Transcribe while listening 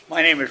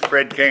My name is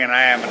Fred King, and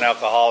I am an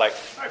alcoholic.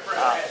 Hi,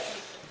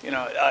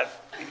 Fred.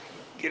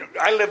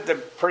 I lived a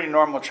pretty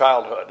normal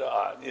childhood.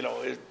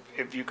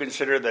 If you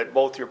consider that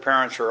both your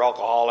parents are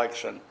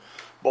alcoholics and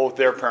both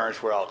their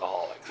parents were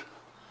alcoholics,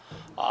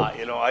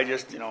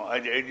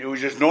 it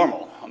was just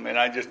normal. I mean,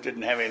 I just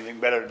didn't have anything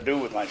better to do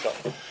with myself.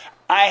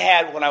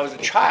 When I was a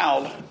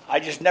child,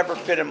 I just never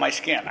fit in my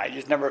skin. I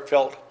just never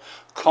felt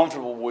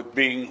comfortable with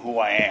being who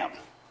I am.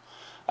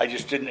 I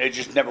just didn't. It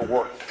just never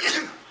worked.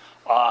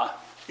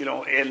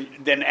 And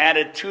then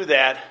added to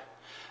that,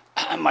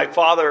 my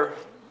father,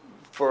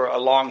 for a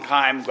long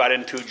time, got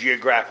into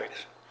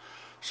geographics.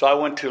 So I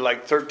went to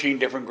like 13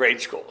 different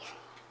grade schools.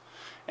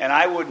 And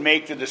I would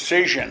make the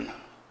decision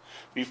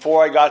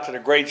before I got to the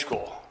grade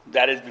school.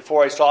 That is,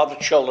 before I saw the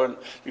children,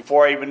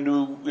 before I even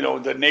knew,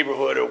 the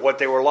neighborhood or what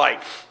they were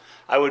like.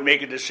 I would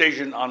make a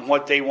decision on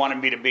what they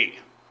wanted me to be.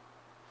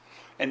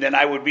 And then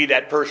I would be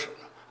that person.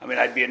 I mean,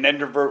 I'd be an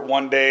introvert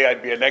one day,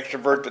 I'd be an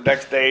extrovert the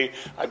next day,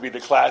 I'd be the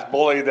class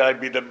bully, then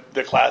I'd be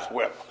the class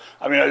whip.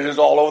 I mean, I was just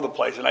all over the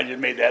place, and I just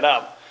made that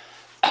up.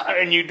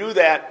 And you do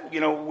that,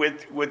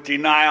 with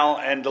denial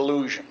and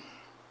delusion.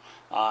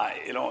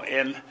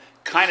 And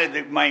kind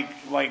of my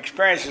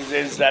experiences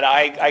is that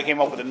I came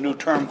up with a new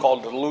term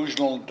called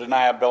delusional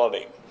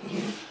deniability.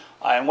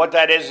 And what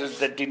that is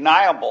that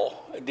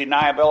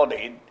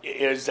deniability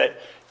is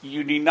that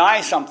you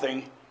deny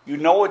something, you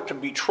know it to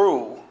be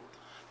true,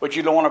 but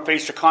you don't want to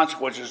face the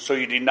consequences, so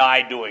you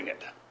deny doing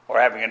it or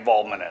having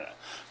involvement in it.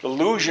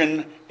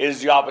 Delusion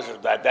is the opposite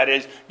of that. That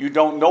is, you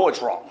don't know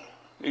it's wrong.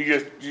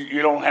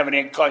 You don't have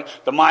any.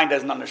 The mind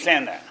doesn't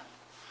understand that.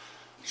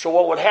 So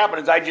what would happen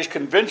is I just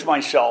convinced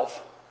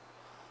myself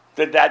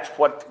that that's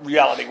what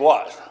reality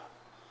was,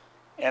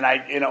 and I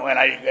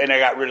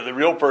got rid of the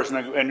real person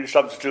and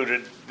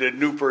substituted the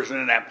new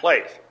person in that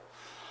place.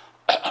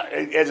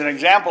 As an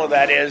example of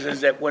that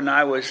is that when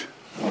I was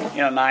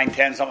 9,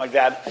 10, something like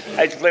that,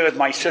 I used to play with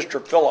my sister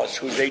Phyllis,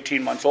 who's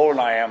 18 months older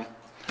than I am,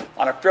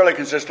 on a fairly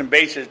consistent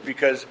basis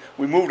because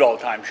we moved all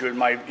the time. She was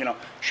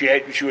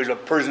she was a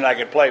person I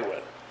could play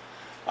with.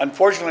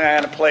 Unfortunately, I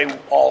had to play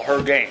all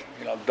her games,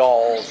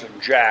 dolls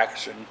and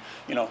jacks and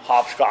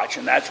hopscotch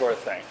and that sort of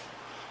thing.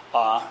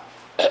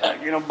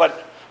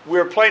 But we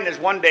were playing this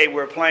one day. We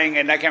were playing,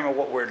 and I can't remember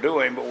what we were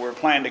doing, but we were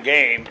playing the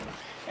game,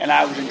 and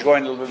I was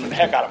enjoying the living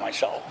heck out of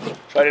myself.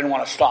 So I didn't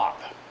want to stop.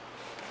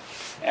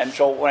 And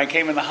so when I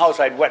came in the house,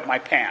 I'd wet my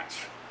pants,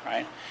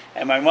 right?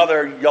 And my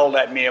mother yelled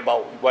at me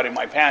about wetting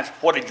my pants.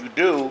 What did you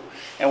do?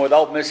 And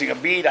without missing a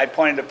beat, I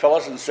pointed to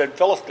Phyllis and said,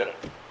 Phyllis did it.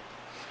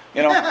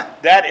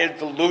 That is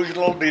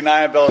delusional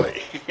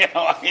deniability.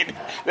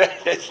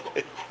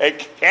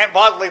 It can't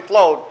possibly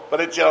float, but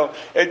it's,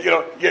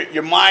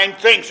 your mind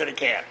thinks that it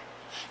can,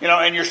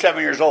 and you're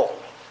 7 years old.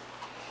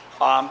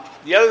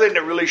 The other thing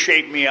that really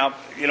shaped me up,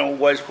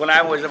 was when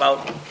I was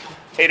about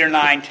 8 or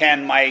 9,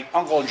 10, my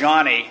Uncle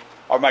Johnny,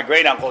 or my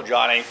great-uncle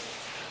Johnny,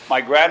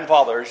 my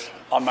grandfather's,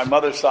 on my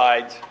mother's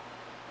side,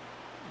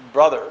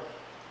 brother,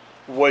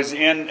 was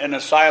in an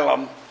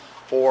asylum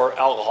for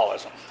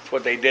alcoholism. It's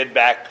what they did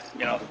back,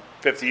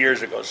 50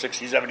 years ago,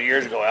 60, 70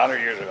 years ago,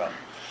 100 years ago.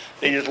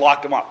 They just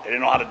locked him up. They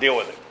didn't know how to deal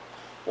with it.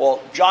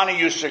 Well, Johnny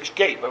used to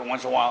escape every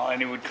once in a while,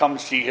 and he would come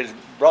see his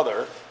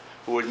brother,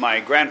 who was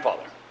my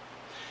grandfather.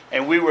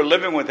 And we were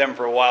living with them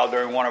for a while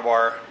during one of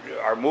our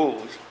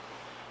moves,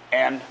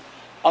 and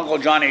Uncle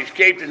Johnny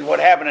escaped, and what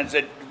happened is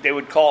that he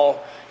would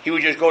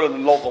just go to the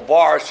local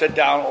bar, sit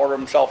down, order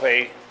himself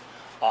a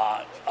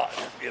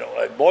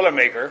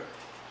Boilermaker,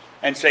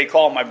 and say,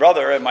 call my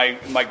brother. And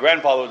my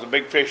grandfather was a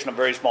big fish in a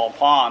very small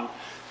pond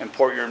in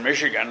Port Huron,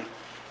 Michigan,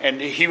 and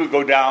he would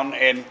go down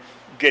and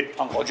get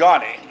Uncle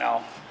Johnny.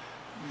 Now,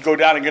 go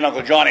down and get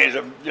Uncle Johnny is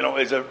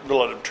a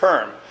relative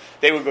term.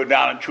 They would go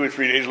down, and 2 or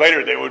 3 days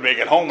later, they would make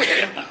it home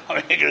again,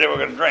 because they were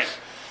going to drink.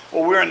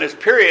 Well, we were in this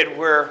period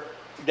where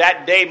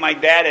that day my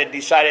dad had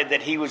decided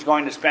that he was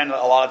going to spend a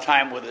lot of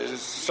time with his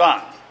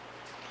son.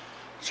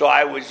 So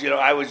I was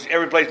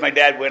every place my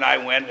dad went, I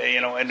went,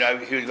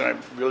 and he was going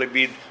to really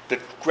be the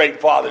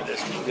great father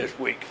this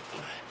week.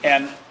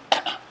 And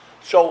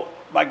so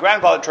my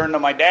grandfather turned to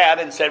my dad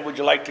and said, would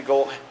you like to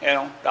go,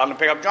 down and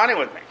pick up Johnny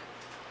with me?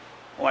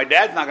 Well, my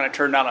dad's not going to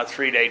turn down a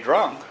 3-day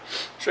drunk.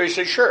 So he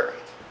said, sure.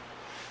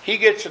 He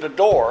gets to the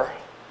door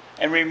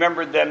and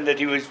remembered then that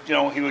he was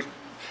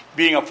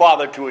being a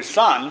father to his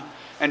son,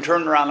 and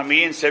turned around to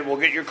me and said, well,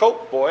 get your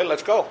coat, boy,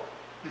 let's go.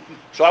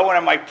 So I went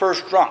on my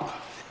first drunk.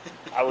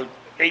 I was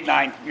 8,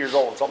 9 years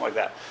old, something like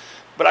that.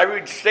 But I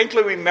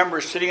distinctly remember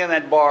sitting in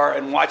that bar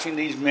and watching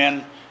these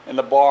men in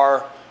the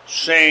bar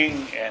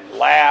sing and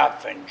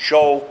laugh and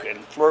joke and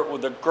flirt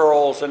with the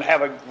girls and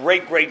have a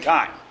great, great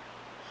time.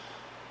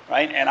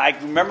 Right? And I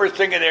remember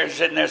sitting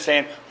there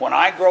saying, when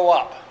I grow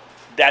up,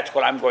 that's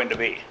what I'm going to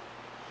be.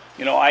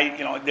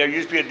 There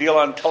used to be a deal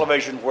on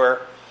television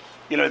where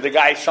the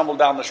guy stumbled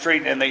down the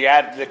street, and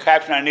the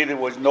caption I needed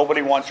was,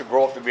 nobody wants to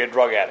grow up to be a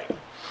drug addict.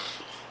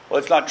 Well,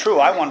 it's not true.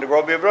 I wanted to grow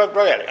up to be a drug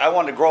addict. I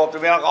wanted to grow up to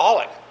be an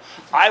alcoholic.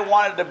 I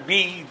wanted to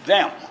be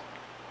them.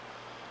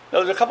 There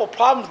was a couple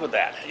problems with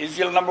that.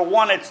 Number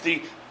one, it's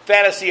the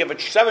fantasy of a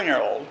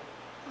 7-year-old.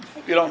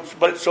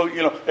 But so,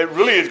 it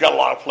really has got a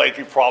lot of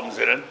planetary problems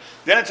in it.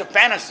 Then it's a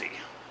fantasy.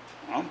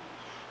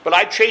 But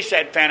I chased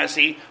that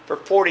fantasy for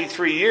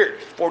 43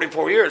 years,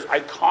 44 years. I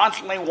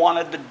constantly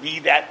wanted to be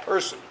that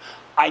person.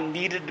 I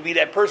needed to be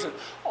that person.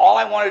 All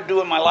I wanted to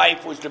do in my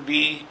life was to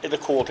be at the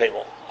cool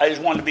table. I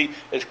just wanted to be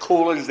as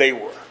cool as they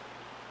were.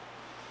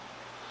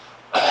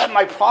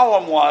 My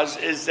problem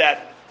is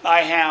that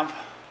I have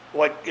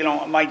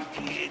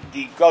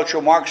the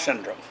Groucho Marx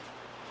syndrome.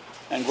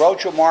 And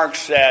Groucho Marx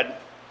said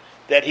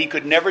that he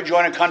could never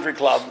join a country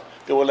club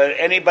that would let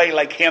anybody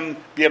like him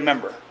be a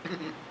member.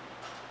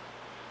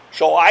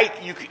 So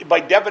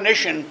by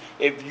definition,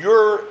 if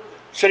you're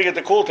sitting at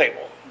the cool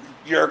table,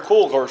 you're a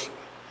cool person.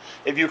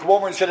 If you come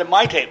over and sit at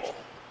my table,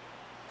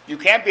 you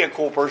can't be a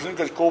cool person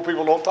because cool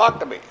people don't talk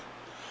to me.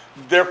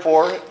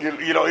 Therefore,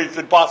 it's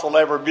impossible to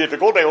ever be at the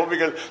cool table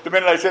because the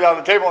minute I sit down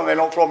at the table and they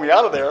don't throw me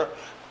out of there,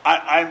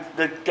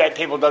 that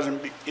table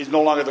is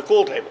no longer the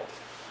cool table.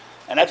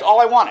 And that's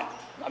all I wanted.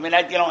 I mean,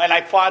 and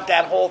I fought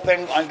that whole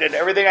thing. I did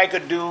everything I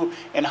could do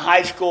in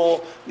high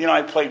school.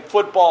 I played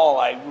football.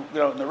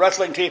 In the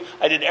wrestling team.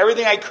 I did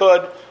everything I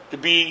could to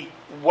be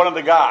one of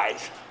the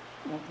guys,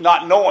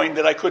 not knowing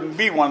that I couldn't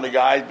be one of the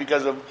guys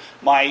because of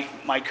my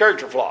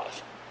character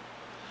flaws.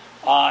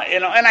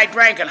 And I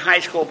drank in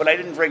high school, but I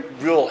didn't drink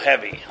real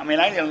heavy. I mean,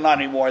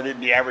 not any more than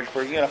the average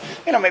person.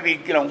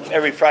 Maybe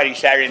every Friday,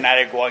 Saturday night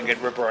I'd go out and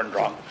get ripper and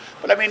drunk.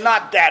 But I mean,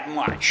 not that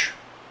much.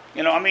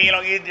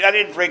 I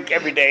didn't drink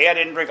every day. I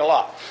didn't drink a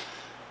lot.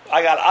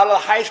 I got out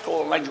of high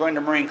school and I joined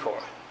the Marine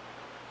Corps.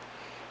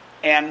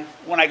 And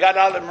when I got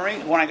in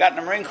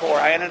the Marine Corps,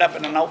 I ended up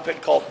in an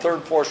outfit called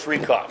 3rd Force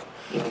Recon,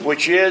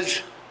 which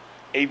is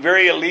a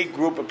very elite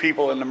group of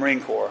people in the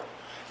Marine Corps,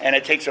 and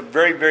it takes a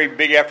very, very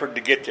big effort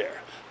to get there.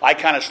 I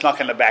kind of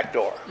snuck in the back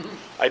door.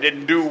 I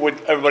didn't do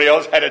what everybody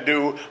else had to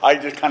do. I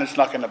just kind of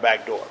snuck in the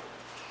back door.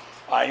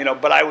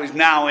 But I was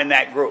now in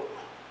that group,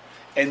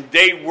 and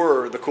they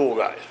were the cool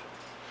guys.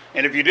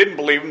 And if you didn't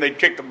believe them, they'd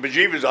kick the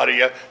bejeebus out of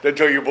you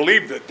until you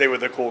believed that they were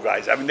the cool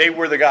guys. I mean, they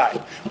were the guys.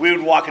 We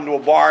would walk into a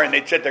bar, and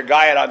they'd set their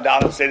guy on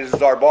down and say, "This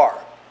is our bar.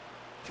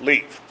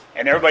 Leave."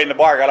 And everybody in the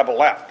bar got up and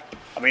left.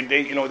 I mean,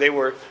 they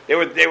were.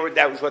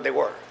 That was what they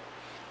were.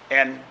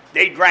 And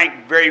they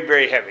drank very,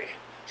 very heavy.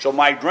 So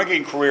my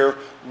drinking career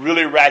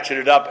really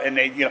ratcheted up, and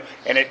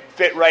and it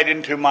fit right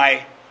into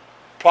my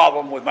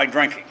problem with my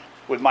drinking,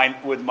 with my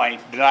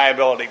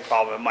deniability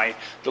problem, my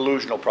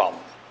delusional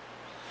problem.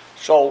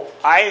 So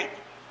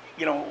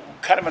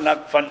kind of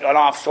an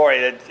off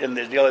story in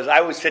this deal is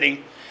I was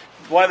sitting.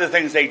 One of the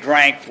things they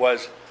drank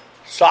was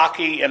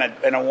sake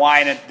and a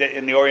wine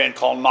in the Orient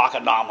called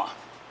Nakadama.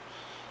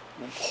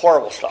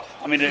 Horrible stuff.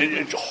 I mean,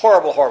 it's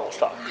horrible, horrible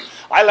stuff.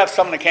 I left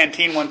some in the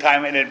canteen one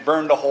time, and it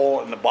burned a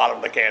hole in the bottom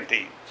of the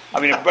canteen. I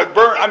mean,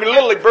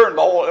 literally burned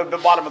the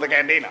bottom of the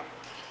canteen up.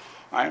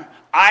 Right?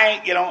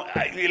 I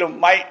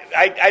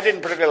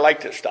didn't particularly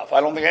like this stuff. I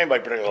don't think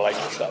anybody particularly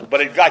liked this stuff,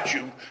 but it got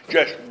you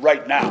just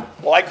right now.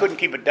 Well, I couldn't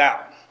keep it down.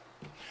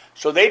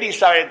 So they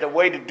decided the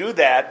way to do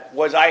that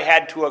was I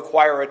had to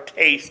acquire a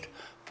taste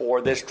for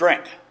this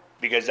drink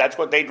because that's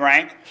what they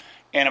drank,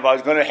 and if I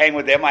was going to hang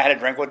with them, I had to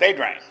drink what they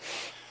drank.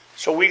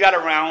 So we got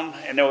around,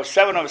 and there were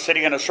 7 of us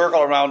sitting in a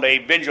circle around a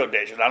benjo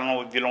ditch. And I don't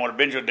know if you know what a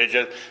benjo ditch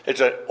is.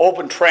 It's an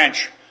open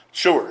trench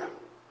sewer.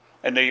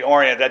 In the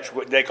Orient, that's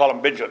what they call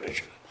them, benjo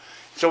ditches.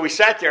 So we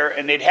sat there,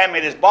 and they'd hand me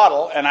this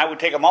bottle, and I would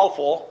take a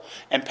mouthful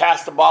and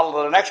pass the bottle to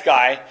the next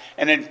guy,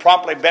 and then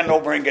promptly bend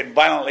over and get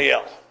violently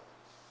ill.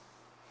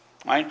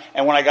 Right?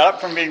 And when I got up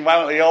from being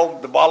violently ill,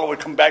 the bottle would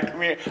come back to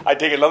me. I'd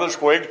take another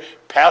swig,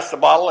 pass the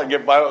bottle, and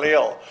get violently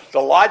ill. The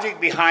logic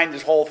behind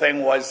this whole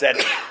thing was that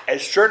a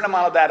certain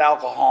amount of that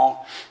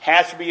alcohol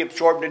has to be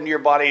absorbed into your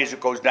body as it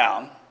goes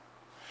down,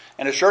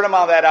 and a certain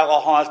amount of that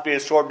alcohol has to be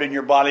absorbed in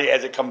your body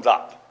as it comes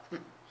up,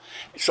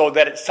 so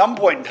that at some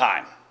point in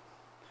time,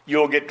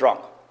 you'll get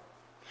drunk.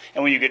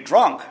 And when you get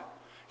drunk,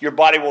 your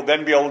body will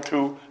then be able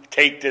to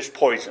take this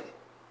poison.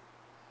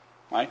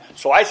 Right?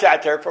 So I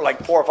sat there for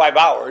like 4 or 5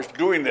 hours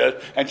doing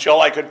this until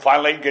I could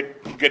finally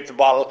get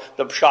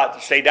the shot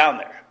to stay down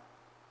there.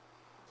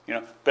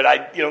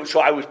 So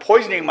I was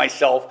poisoning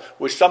myself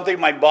with something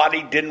my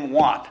body didn't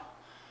want,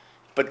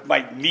 but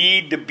my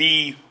need to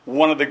be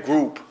one of the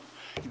group,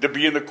 to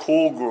be in the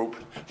cool group,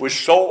 was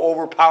so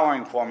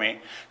overpowering for me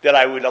that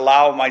I would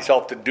allow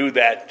myself to do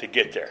that to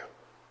get there.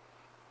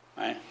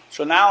 Right?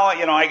 So now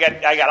I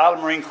got out of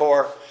the Marine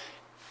Corps.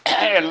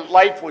 And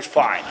life was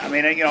fine. I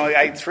mean,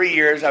 I had 3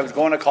 years. I was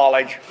going to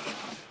college.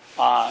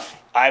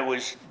 I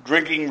was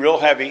drinking real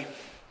heavy.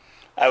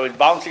 I was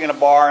bouncing in a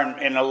bar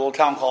in a little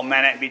town called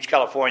Manhattan Beach,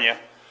 California.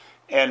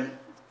 And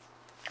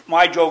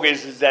my joke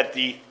is that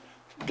the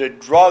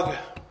drug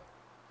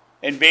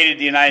invaded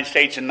the United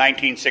States in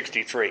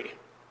 1963,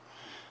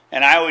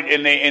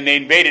 and they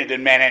invaded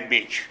in Manhattan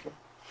Beach.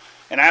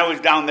 And I was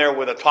down there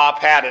with a top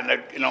hat and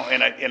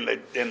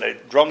in the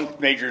drum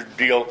major's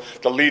deal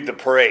to lead the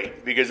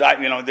parade because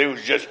there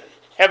was just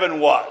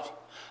heaven was.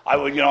 I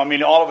would,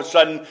 all of a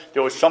sudden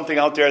there was something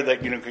out there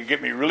that, could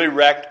get me really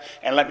wrecked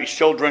and let me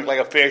still drink like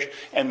a fish.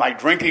 And my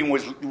drinking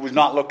was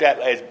not looked at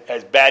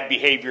as bad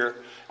behavior.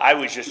 I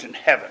was just in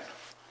heaven.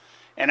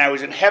 And I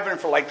was in heaven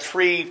for like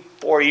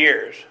 3-4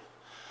 years.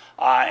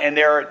 And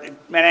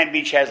Manhattan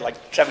Beach has like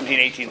 17,000,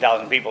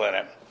 18,000 people in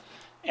it.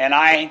 And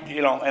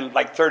and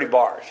like 30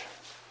 bars.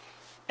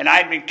 And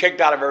I'd been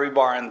kicked out of every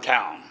bar in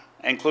town,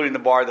 including the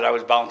bar that I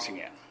was bouncing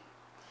in.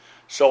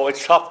 So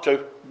it's tough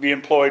to be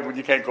employed when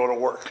you can't go to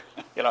work,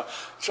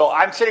 So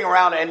I'm sitting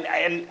around, and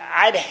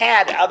I'd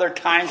had other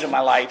times in my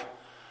life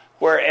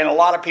where, and a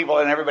lot of people,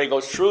 and everybody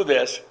goes through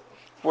this,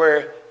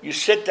 where you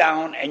sit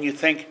down and you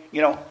think,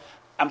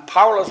 I'm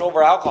powerless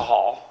over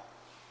alcohol,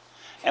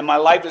 and my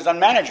life is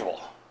unmanageable.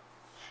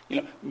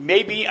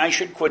 Maybe I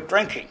should quit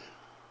drinking.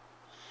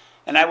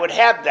 And I would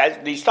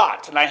have these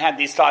thoughts, and I had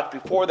these thoughts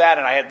before that,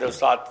 and I had those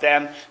thoughts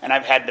then, and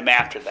I've had them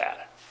after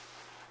that.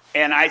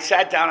 And I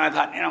sat down and I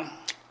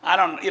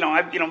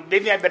thought,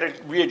 maybe I better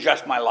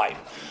readjust my life.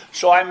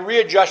 So I'm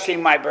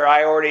readjusting my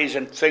priorities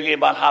and thinking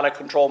about how to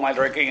control my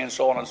drinking and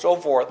so on and so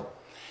forth.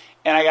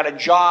 And I got a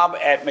job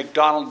at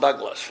McDonnell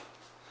Douglas.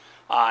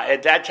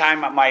 At that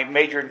time, my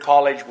major in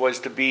college was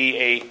to be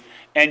a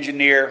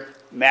engineer,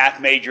 math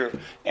major,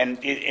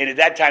 and at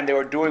that time they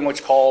were doing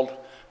what's called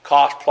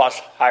cost plus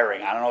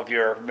hiring. I don't know if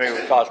you're familiar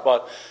with cost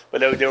plus, but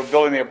they were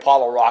building the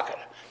Apollo rocket.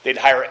 They'd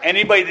hire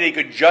anybody they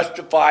could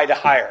justify to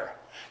hire,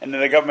 and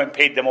then the government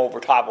paid them over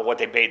top of what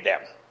they paid them.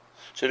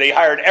 So they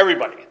hired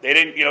everybody. They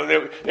didn't,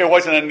 there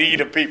wasn't a need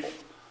of people.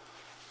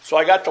 So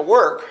I got to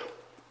work,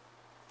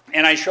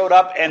 and I showed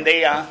up, and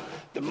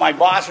my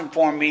boss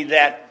informed me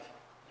that,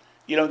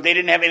 they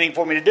didn't have anything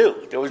for me to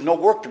do. There was no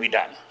work to be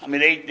done. I mean,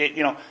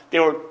 they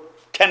were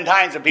 10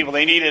 times the people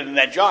they needed in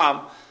that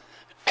job,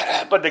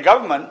 but the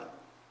government,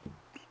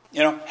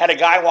 had a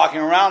guy walking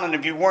around, and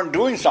if you weren't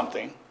doing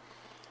something,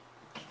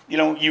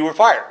 you were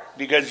fired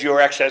because you were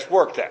excess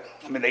work then.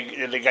 I mean,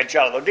 they got you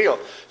out of the deal.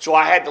 So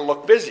I had to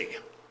look busy.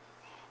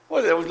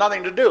 Well, there was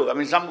nothing to do. I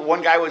mean,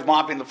 one guy was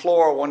mopping the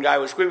floor, one guy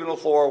was sweeping the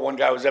floor, one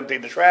guy was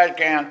emptying the trash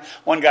can,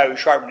 one guy was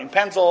sharpening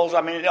pencils.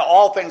 I mean,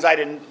 all things I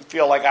didn't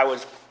feel like I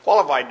was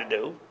qualified to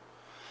do.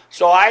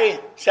 So I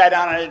sat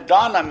down, and it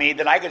dawned on me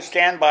that I could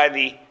stand by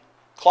the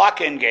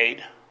clock-in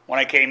gate when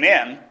I came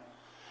in,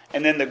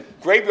 and then the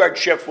graveyard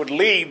shift would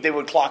leave, they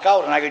would clock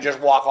out, and I could just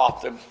walk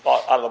out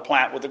of the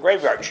plant with the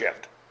graveyard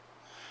shift.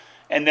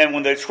 And then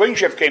when the swing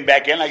shift came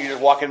back in, I could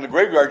just walk in the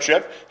graveyard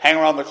shift, hang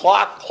around the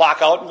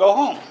clock out, and go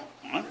home.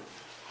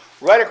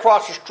 Right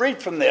across the street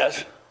from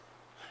this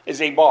is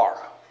a bar.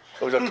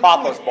 It was a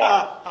topless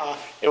bar.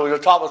 It was a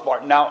topless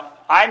bar. Now,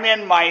 I'm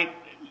in my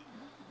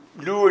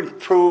new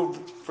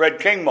improved Fred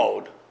King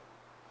mode,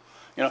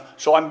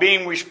 so I'm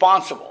being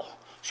responsible.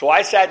 So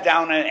I sat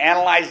down and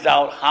analyzed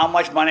out how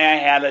much money I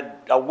had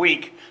a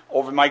week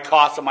over my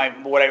cost of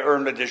what I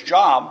earned at this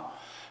job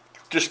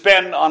to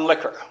spend on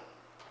liquor.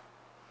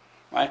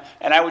 Right?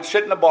 And I would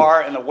sit in the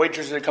bar, and the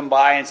waitress would come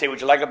by and say, "Would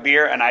you like a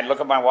beer?" And I'd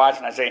look at my watch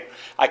and I'd say,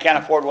 "I can't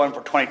afford one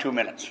for 22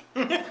 minutes."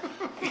 Give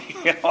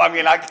me a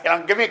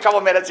couple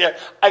of minutes here.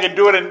 I can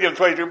do it in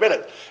 22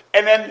 minutes.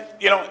 And then,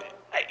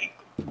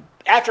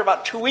 after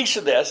about 2 weeks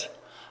of this,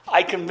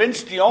 I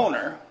convinced the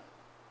owner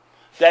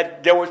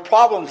that there was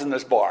problems in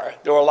this bar.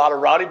 There were a lot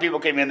of rowdy people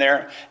came in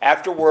there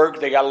after work.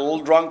 They got a little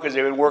drunk because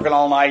they'd been working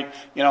all night,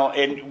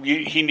 and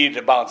he needed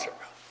a bouncer.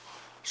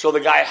 So the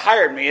guy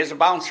hired me as a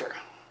bouncer.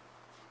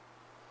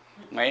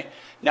 Right?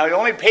 Now, he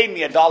only paid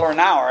me $1 an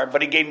hour,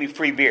 but he gave me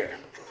free beer.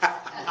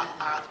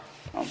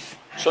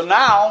 So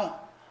now,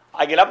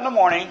 I get up in the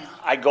morning,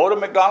 I go to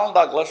McDonnell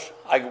Douglas,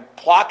 I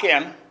clock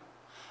in,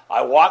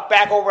 I walk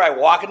back over, I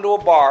walk into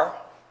a bar,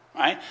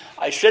 right?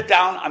 I sit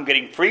down, I'm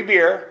getting free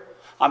beer,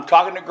 I'm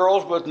talking to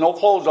girls with no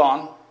clothes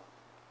on,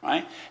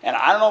 right? And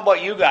I don't know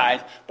about you guys,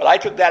 but I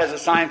took that as a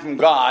sign from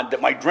God that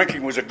my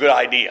drinking was a good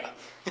idea.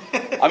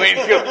 I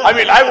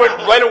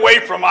went right away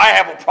from I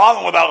have a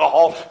problem with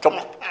alcohol to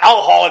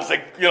alcohol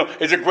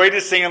is the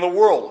greatest thing in the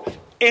world.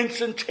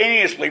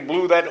 Instantaneously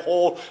blew that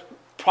whole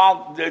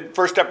problem, the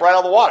first step right out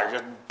of the water.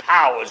 Just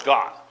pow, is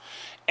gone.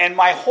 And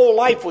my whole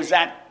life was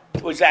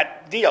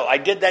that deal. I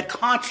did that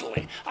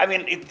constantly. I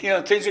mean,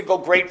 things would go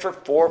great for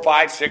 4,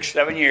 5, 6,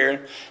 7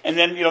 years, and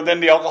then then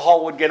the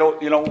alcohol would get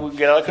out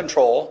of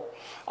control.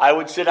 I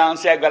would sit down and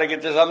say, I've got to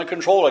get this under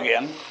control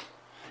again.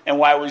 And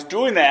while I was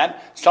doing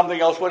that, something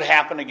else would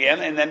happen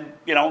again, and then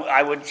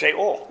I would say,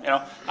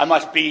 I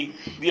must be,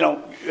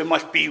 it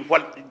must be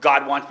what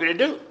God wants me to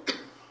do.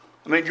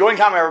 I mean, the only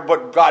time I ever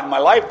put God in my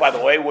life, by the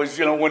way, was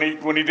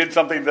when he did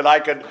something that I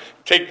could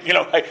take.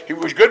 It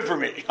was good for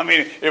me. I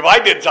mean, if I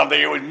did something,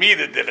 it was me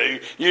that did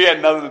it. You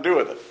had nothing to do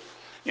with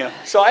it.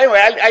 So anyway,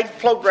 I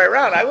floated right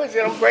around. I was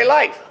great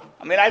life.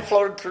 I mean, I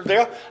floated through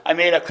there. I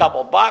made a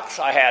couple bucks.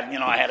 I had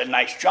a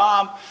nice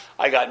job.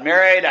 I got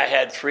married. I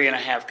had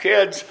 3.5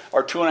 kids,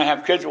 or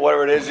 2.5 kids, or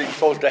whatever it is that you're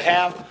supposed to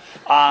have.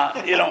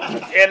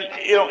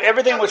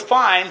 Everything was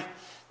fine.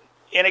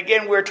 And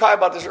again, we were talking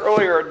about this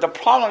earlier. The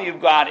problem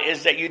you've got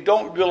is that you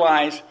don't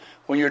realize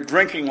when you're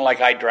drinking like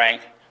I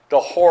drank, the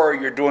horror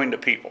you're doing to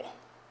people.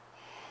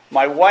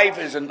 My wife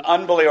is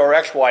our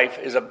ex-wife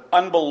is an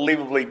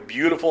unbelievably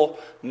beautiful,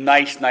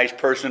 nice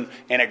person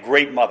and a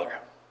great mother.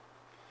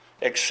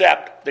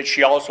 Except that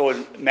she also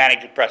is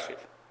manic depressive.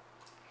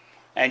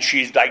 And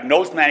she's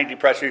diagnosed manic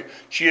depressive.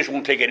 She just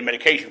won't take any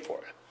medication for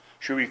it.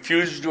 She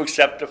refuses to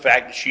accept the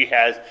fact that she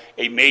has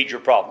a major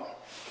problem.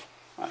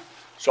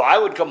 So I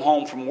would come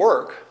home from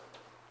work,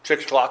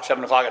 6 o'clock,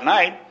 7 o'clock at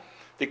night.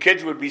 The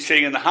kids would be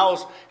sitting in the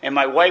house, and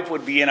my wife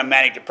would be in a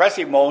manic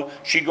depressive mode.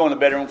 She'd go in the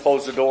bedroom,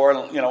 close the door,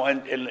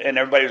 and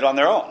everybody was on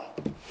their own.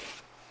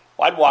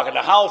 Well, I'd walk in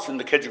the house, and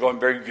the kids are going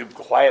very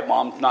quiet.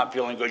 Mom's not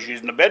feeling good.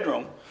 She's in the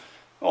bedroom.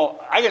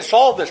 Well, I can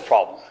solve this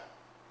problem.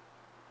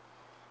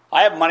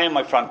 I have money in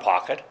my front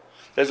pocket.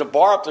 There's a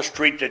bar up the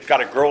street that's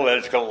got a girl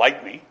that's going to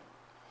like me.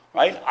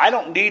 Right? I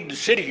don't need to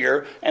sit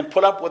here and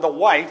put up with a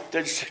wife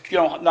that's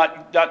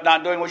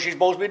not doing what she's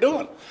supposed to be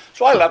doing.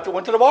 So I left and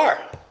went to the bar.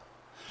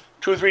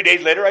 2 or 3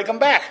 days later, I come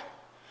back.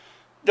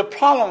 The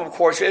problem, of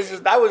course, is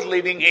that I was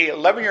leaving a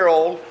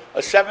 11-year-old, a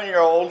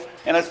 7-year-old,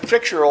 and a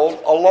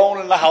 6-year-old alone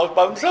in the house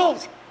by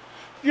themselves.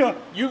 You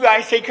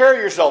guys take care of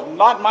yourself.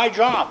 Not my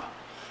job.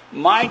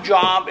 My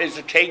job is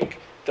to take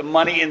the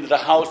money into the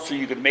house so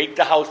you can make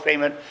the house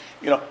payment,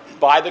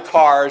 buy the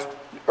cars,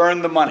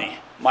 earn the money.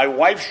 My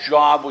wife's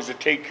job was to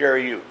take care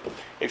of you.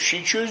 If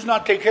she chooses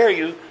not to take care of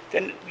you,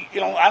 then, I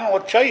don't know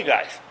what to tell you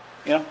guys.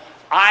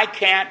 I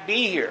can't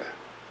be here.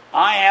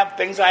 I have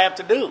things I have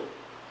to do.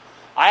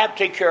 I have to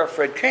take care of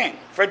Fred King.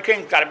 Fred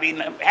King's got to be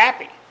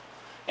happy.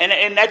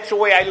 And that's the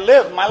way I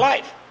live my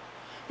life.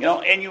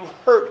 And you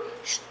hurt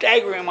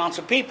staggering amounts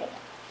of people.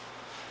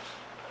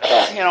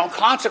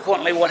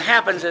 Consequently, what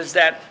happens is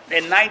that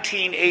in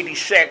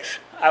 1986,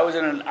 I was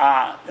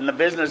in the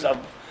business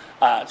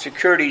of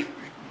security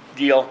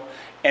deal.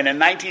 And in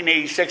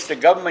 1986, the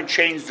government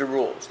changed the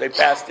rules. They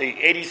passed the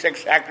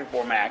 86 Act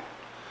Reform Act,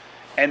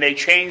 and they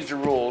changed the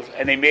rules,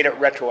 and they made it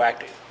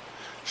retroactive.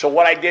 So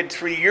what I did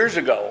 3 years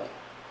ago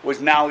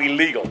was now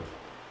illegal.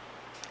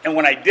 And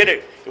when I did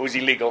it, it was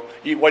illegal.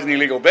 It wasn't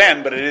illegal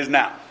then, but it is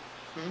now.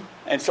 Mm-hmm.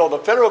 And so the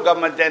federal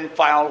government then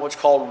filed what's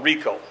called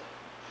RICO.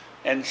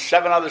 And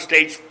 7 other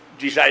states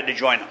decided to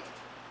join them.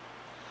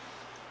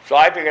 So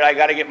I figured I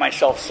got to get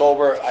myself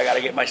sober. I got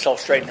to get myself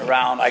straightened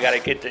around. I got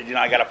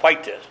to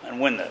fight this and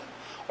win this,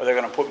 or they're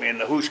going to put me in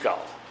the hoosegow.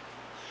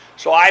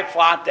 So I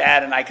fought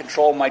that, and I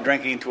controlled my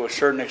drinking to a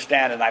certain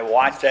extent, and I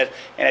watched that,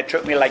 and it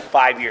took me like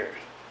 5 years.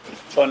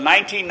 So in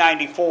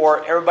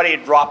 1994, everybody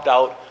had dropped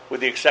out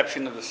with the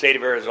exception of the state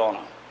of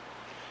Arizona.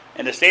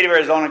 And the state of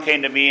Arizona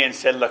came to me and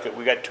said, look,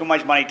 we got too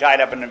much money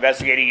tied up in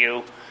investigating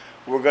you.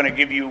 We'll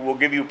give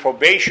you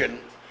probation,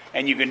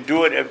 and you can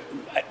do it.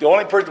 The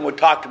only person who would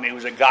talk to me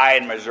was a guy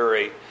in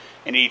Missouri,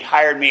 and he'd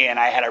hired me, and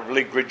I had a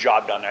really good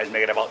job down there. I was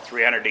making about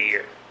 $300 a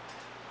year.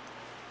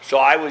 So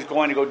I was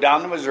going to go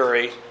down to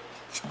Missouri,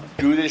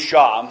 do this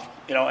job,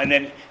 and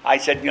then I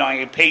said, I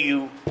can pay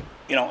you,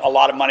 a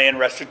lot of money in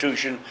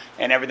restitution,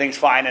 and everything's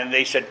fine. And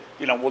they said,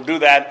 we'll do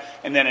that,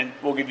 and then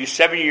we'll give you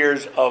 7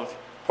 years of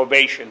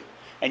probation,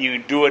 and you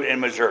can do it in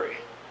Missouri.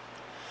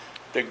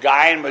 The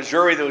guy in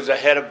Missouri that was the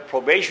head of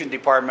probation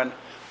department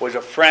was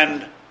a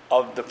friend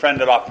of the friend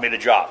that offered me the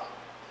job.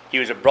 He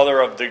was a brother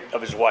of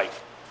his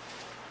wife.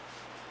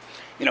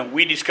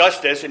 We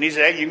discussed this, and he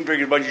said, hey, you can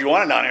drink as much as you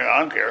want down here. I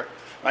don't care.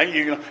 Right?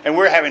 And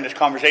we're having this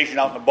conversation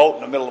out in the boat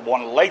in the middle of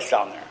one of the lakes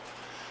down there.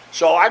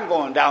 So I'm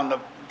going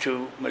down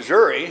to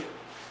Missouri,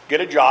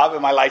 get a job,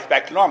 and my life's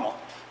back to normal.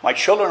 My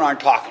children aren't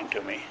talking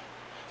to me.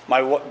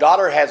 My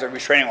daughter has a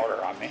restraining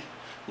order on me.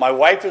 My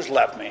wife has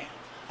left me.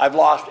 I've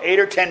lost $8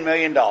 or $10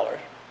 million.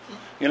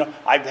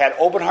 I've had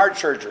open heart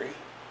surgery.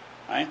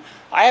 Right?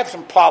 I have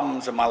some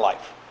problems in my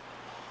life.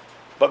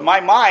 But my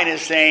mind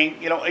is saying,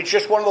 it's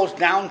just one of those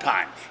down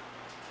times.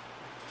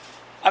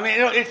 I mean,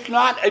 it's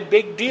not a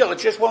big deal.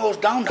 It's just one of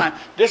those down times.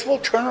 This will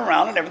turn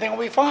around and everything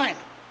will be fine.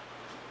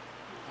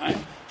 Right?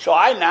 So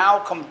I now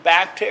come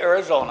back to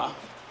Arizona,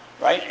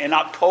 right, in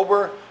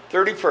October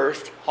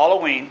 31st,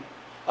 Halloween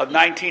of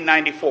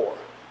 1994.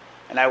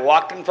 And I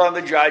walked in front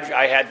of the judge.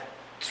 I had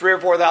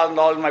 $3,000 or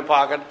 $4,000 in my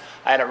pocket.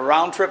 I had a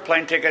round-trip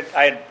plane ticket.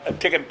 I had a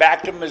ticket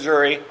back to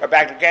Missouri, or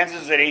back to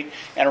Kansas City,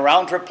 and a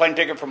round-trip plane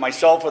ticket for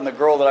myself and the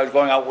girl that I was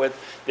going out with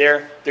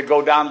there to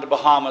go down to the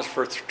Bahamas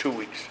for 2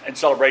 weeks and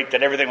celebrate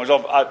that everything was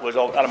out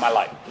of my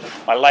life.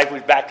 My life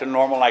was back to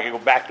normal, and I could go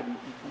back to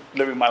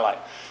living my life.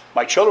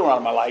 My children were out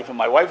of my life, and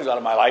my wife was out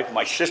of my life, and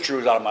my sister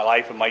was out of my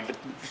life, and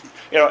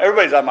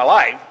everybody's out of my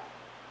life.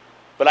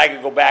 But I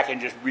could go back and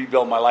just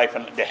rebuild my life,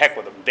 and the heck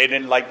with them. They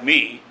didn't like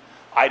me.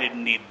 I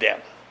didn't need them.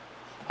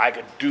 I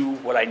could do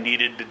what I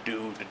needed to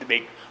do to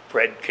make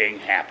Fred King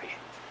happy.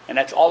 And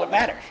that's all that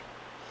matters.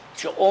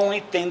 It's the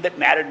only thing that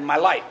mattered in my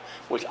life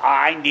was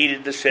I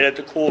needed to sit at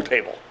the pool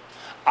table.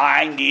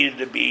 I needed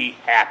to be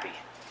happy.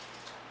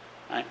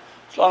 Right?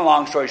 So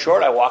long story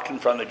short, I walked in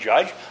front of the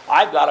judge.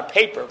 I got a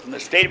paper from the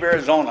state of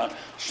Arizona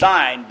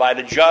signed by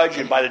the judge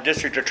and by the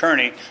district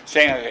attorney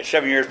saying I got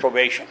 7 years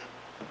probation.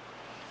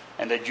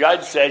 And the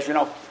judge says,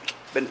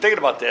 been thinking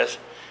about this,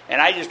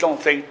 and I just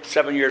don't think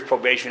 7 years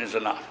probation is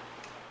enough.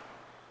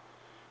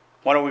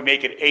 Why don't we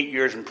make it 8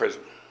 years in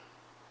prison?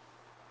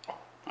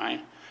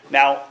 right?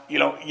 Now,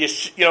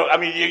 I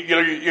mean,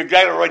 you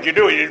got what you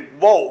do. You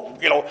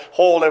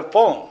hold a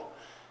phone.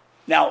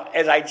 Now,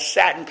 as I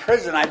sat in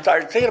prison, I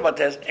started thinking about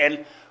this,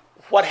 and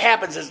what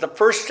happens is the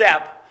first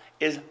step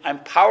is I'm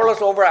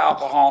powerless over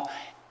alcohol,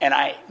 and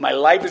my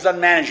life is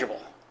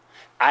unmanageable.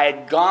 I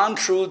had gone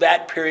through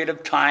that period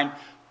of time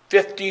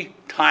 50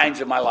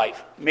 times in my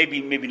life.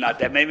 Maybe not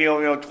that, maybe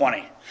only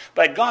 20.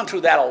 But I'd gone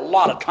through that a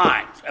lot of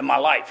times in my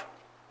life.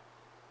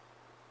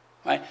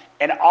 Right?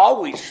 And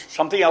always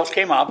something else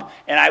came up,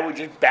 and I would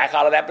just back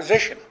out of that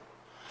position.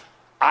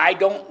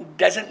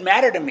 Doesn't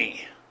matter to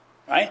me.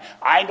 Right?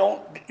 I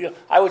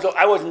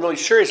wasn't really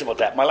serious about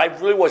that. My life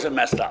really wasn't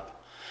messed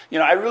up.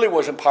 I really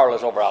wasn't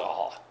powerless over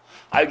alcohol.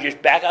 I would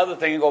just back out of the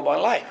thing and go about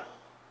my life.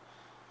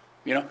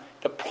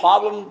 The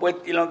problem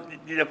with,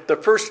 the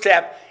first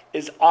step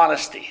is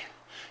honesty.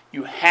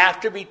 You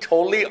have to be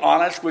totally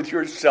honest with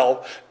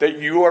yourself that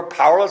you are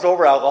powerless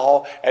over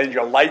alcohol and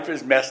your life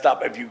is messed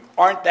up. If you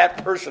aren't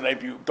that person,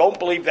 if you don't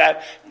believe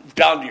that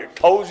down to your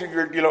toes of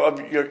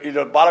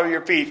the bottom of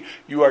your feet,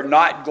 you are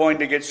not going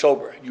to get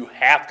sober. You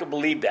have to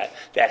believe that.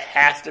 That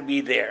has to be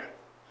there.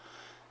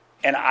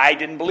 And I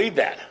didn't believe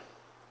that.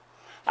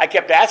 I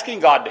kept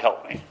asking God to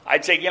help me.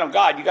 I'd say,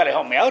 God, you got to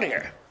help me out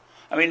here.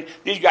 I mean,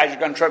 these guys are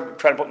going to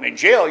try to put me in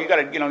jail. You got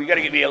to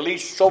get me at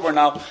least sober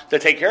enough to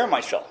take care of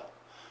myself.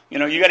 You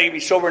got to get me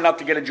sober enough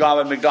to get a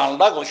job at McDonnell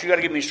Douglas. You got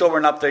to get me sober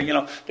enough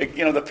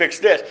to fix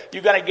this.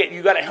 You got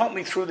to help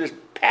me through this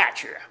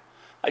patch here.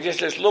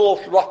 This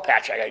little rough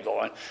patch I got to go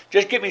on.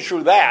 Just get me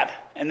through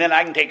that, and then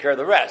I can take care of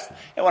the rest.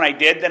 And when I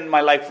did, then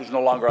my life was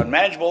no longer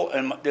unmanageable,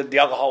 and the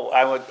alcohol,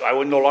 I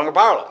was no longer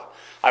powerless.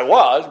 I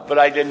was, but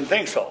I didn't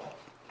think so.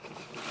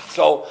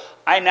 So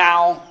I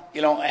now,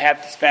 I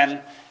have to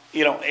spend,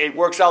 it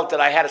works out that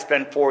I had to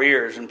spend 4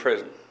 years in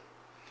prison.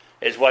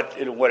 Is what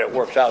it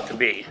works out to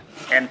be.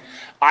 And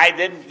I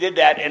did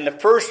that, and the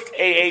first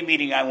AA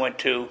meeting I went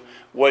to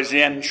was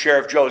in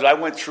Sheriff Joe's. I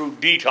went through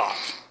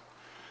detox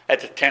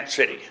at the Tent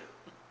City.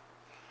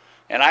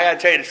 And I got to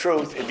tell you the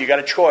truth, if you got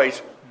a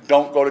choice,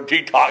 don't go to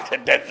detox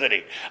at Tent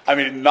City. I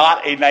mean,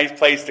 not a nice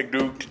place to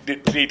do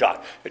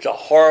detox. It's a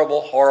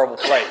horrible, horrible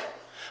place.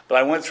 But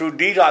I went through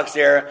detox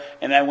there,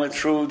 and I went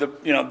through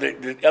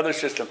the other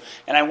system.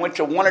 And I went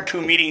to 1 or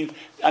 2 meetings.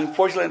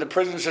 Unfortunately, the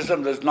prison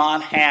system does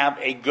not have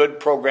a good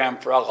program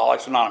for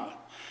Alcoholics Anonymous.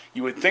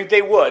 You would think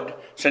they would,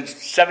 since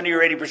 70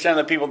 or 80% of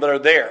the people that are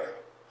there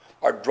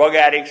are drug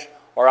addicts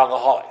or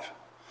alcoholics.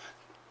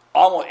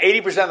 Almost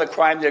 80% of the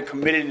crimes that are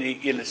committed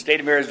in the state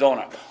of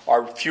Arizona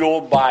are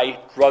fueled by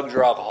drugs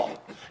or alcohol.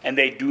 And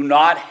they do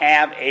not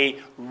have a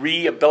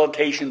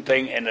rehabilitation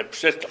thing in the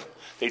system.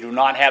 They do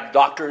not have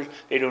doctors,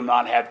 they do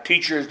not have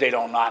teachers, they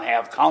do not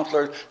have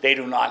counselors, they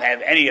do not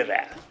have any of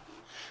that.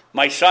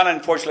 My son,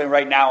 unfortunately,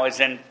 right now is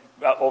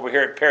over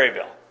here at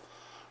Perryville.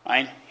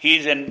 Right?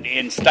 He's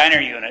in Steiner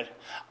Unit.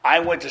 I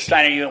went to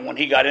Steiner Unit when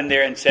he got in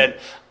there and said,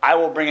 I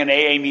will bring an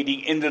AA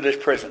meeting into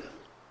this prison.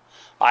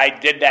 I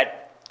did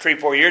that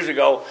 3-4 years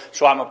ago,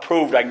 so I'm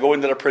approved. I can go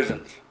into the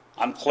prisons.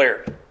 I'm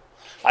cleared.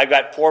 I've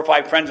got 4 or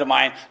 5 friends of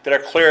mine that are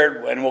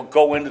cleared and will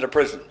go into the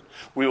prison.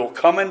 We will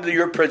come into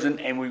your prison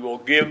and we will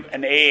give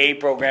an AA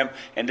program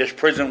in this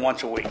prison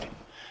once a week.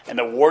 And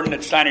the warden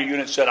at Steiner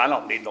Unit said, I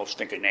don't need no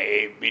stinking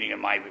AA meeting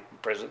in my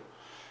prison.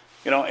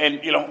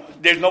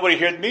 There's nobody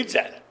here that needs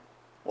that.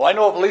 Well, I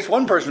know of at least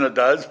one person that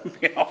does,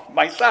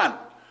 my son.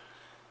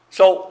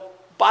 So,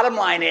 bottom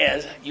line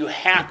is, you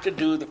have to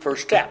do the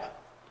first step.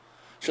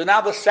 So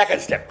now the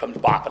second step comes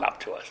bopping up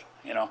to us,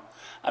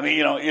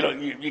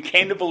 you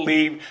came to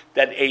believe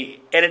that a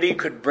entity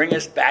could bring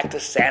us back to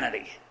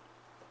sanity.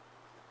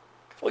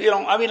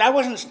 Well, I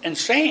wasn't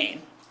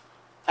insane.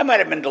 I might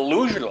have been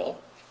delusional.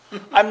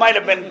 I might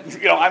have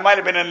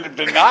been in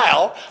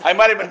denial. I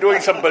might have been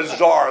doing some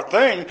bizarre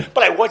thing,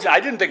 but I wasn't. I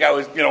didn't think I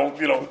was,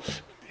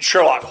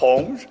 Sherlock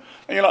Holmes.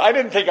 I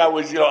didn't think I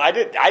was, I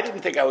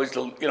didn't think I was,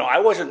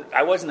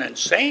 I wasn't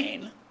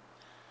insane.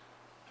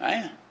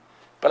 Right?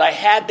 But I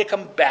had to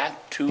come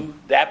back to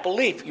that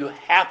belief. You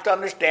have to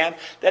understand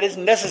that it's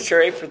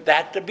necessary for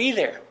that to be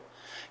there.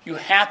 You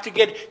have to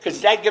because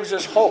that gives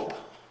us hope.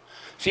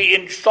 See,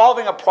 in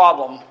solving a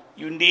problem,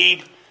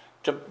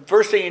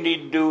 first thing you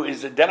need to do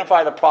is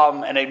identify the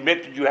problem and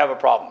admit that you have a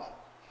problem.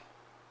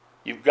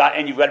 You've got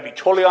to be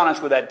totally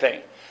honest with that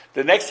thing.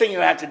 The next thing you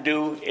have to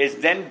do is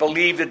then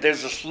believe that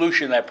there's a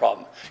solution to that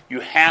problem.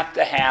 You have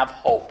to have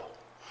hope.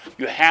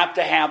 You have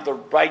to have the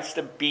rights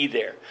to be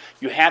there.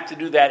 You have to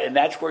do that, and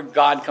that's where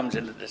God comes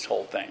into this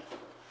whole thing.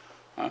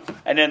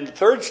 And then the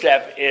third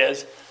step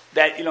is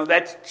that,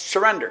 that's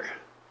surrender.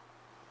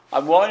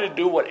 I'm willing to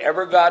do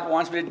whatever God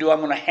wants me to do. I'm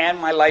going to hand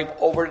my life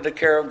over to the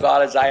care of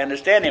God as I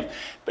understand Him.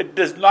 But it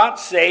does not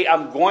say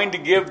I'm going to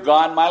give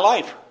God my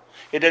life.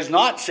 It does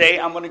not say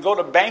I'm going to go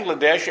to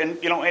Bangladesh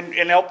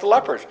and help the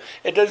lepers.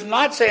 It does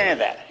not say any of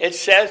that. It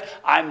says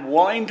I'm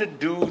willing to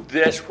do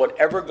this.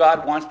 Whatever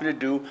God wants me to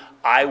do,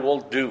 I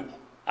will do.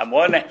 I'm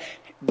willing to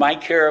my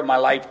care of my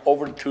life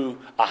over to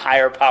a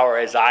higher power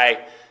as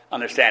I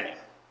understand Him.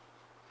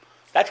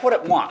 That's what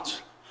it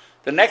wants.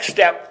 The next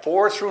step,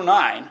 4 through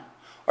 9,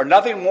 are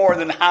nothing more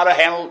than how to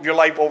handle your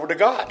life over to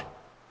God.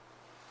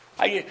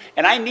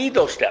 And I need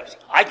those steps.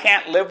 I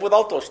can't live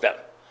without those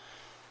steps.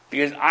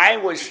 Because I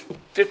was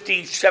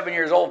 57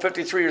 years old,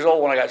 53 years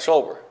old when I got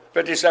sober.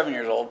 57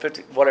 years old,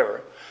 50,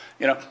 whatever.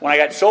 When I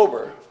got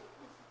sober,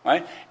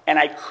 right? And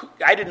I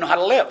didn't know how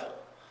to live.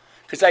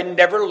 Because I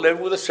never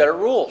lived with a set of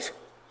rules.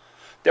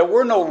 There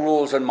were no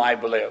rules in my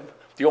live.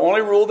 The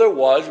only rule there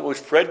was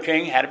Fred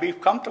King had to be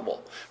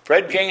comfortable.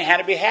 Fred King had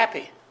to be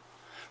happy.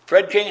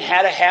 Fred King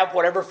had to have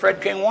whatever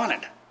Fred King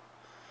wanted.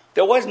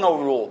 There was no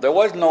rule. There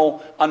was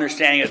no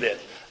understanding of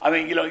this. I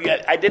mean,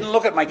 I didn't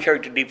look at my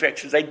character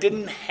defects because I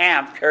didn't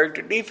have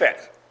character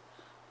defects.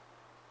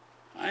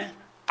 Right?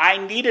 I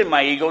needed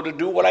my ego to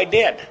do what I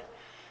did.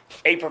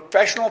 A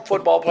professional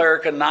football player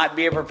cannot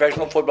be a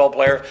professional football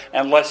player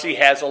unless he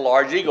has a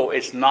large ego.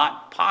 It's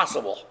not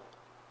possible.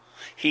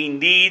 He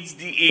needs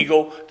the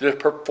ego to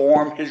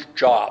perform his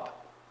job.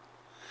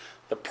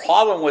 The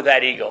problem with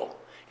that ego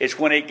is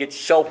when it gets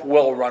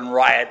self-will run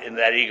riot in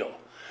that ego.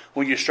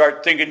 When you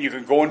start thinking you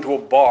can go into a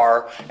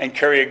bar and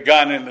carry a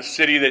gun in the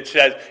city that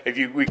says,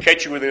 if we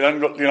catch you with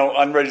an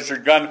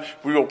unregistered gun,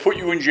 we will put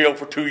you in jail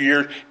for 2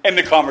 years, end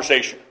the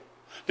conversation.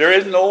 There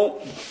is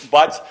no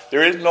buts.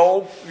 There is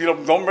no,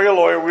 don't bring a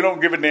lawyer. We don't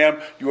give a damn.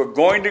 You are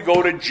going to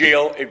go to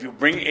jail if you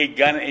bring a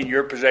gun in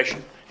your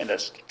possession in the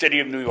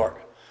city of New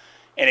York.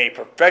 And a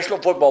professional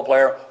football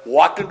player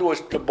walked into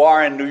a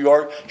bar in New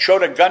York,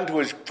 showed a gun to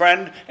his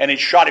friend, and he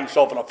shot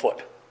himself in the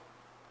foot.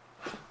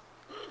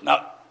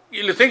 Now,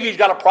 you think he's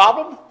got a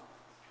problem?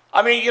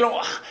 I mean,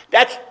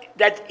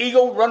 that's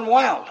ego run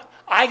wild.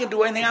 I can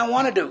do anything I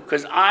want to do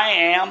because I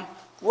am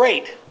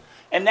great.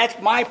 And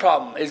that's my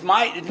problem. It's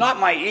not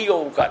my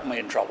ego that got me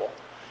in trouble.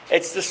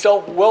 It's the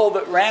self-will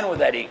that ran with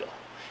that ego.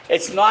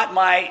 It's not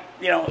my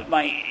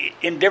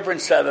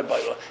indifference to other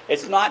people.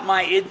 It's not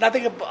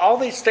nothing. All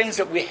these things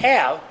that we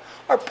have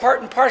are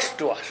part and parcel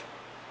to us.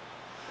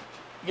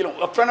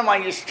 A friend of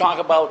mine used to talk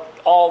about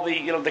all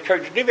the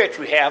character defects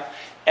we have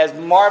as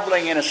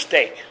marbling in a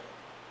steak.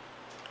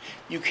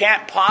 You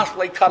can't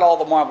possibly cut all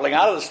the marbling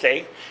out of the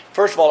steak.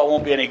 First of all, it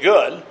won't be any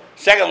good.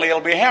 Secondly, it'll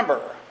be a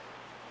hamburger.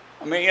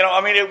 I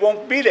mean, it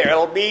won't be there.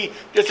 It'll be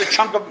just a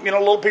chunk of,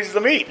 little pieces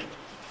of meat.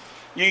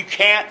 You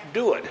can't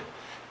do it.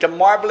 The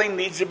marbling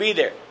needs to be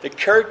there. The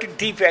character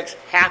defects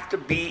have to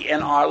be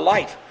in our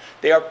life.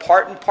 They are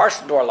part and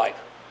parcel to our life.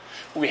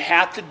 What we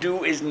have to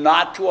do is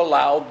not to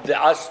allow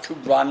us to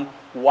run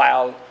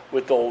wild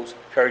with those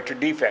character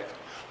defects.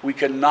 We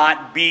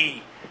cannot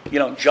be,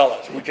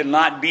 jealous. We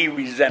cannot be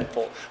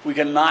resentful. We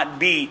cannot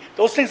be.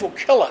 Those things will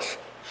kill us.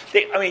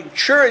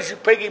 Sure as you're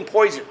taking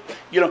poison,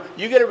 you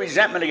get a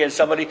resentment against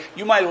somebody,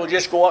 you might as well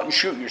just go out and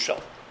shoot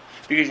yourself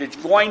because it's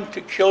going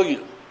to kill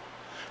you.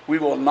 We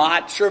will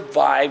not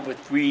survive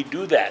if we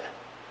do that.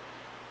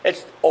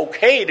 It's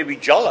okay to be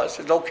jealous.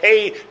 It's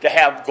okay to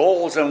have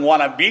goals and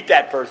want to beat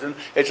that person.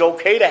 It's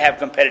okay to have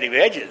competitive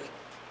edges.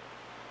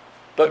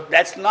 But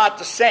that's not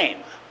the same.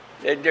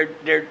 There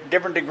are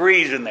different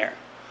degrees in there.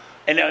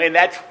 And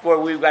that's where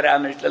we've got to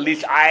understand, at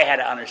least I had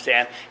to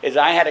understand, is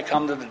I had to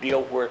come to the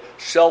deal where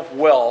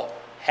self-will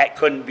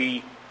couldn't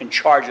be in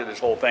charge of this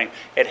whole thing.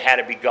 It had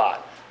to be God.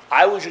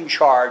 I was in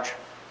charge.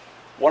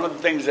 One of the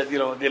things that,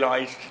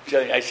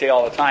 I say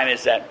all the time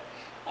is that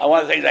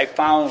one of the things I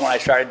found when I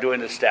started doing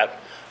this step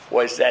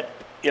was that,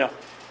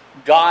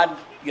 God,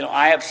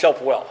 I have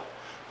self-will.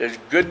 There's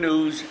good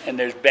news and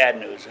there's bad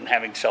news in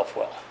having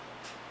self-will.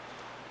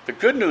 The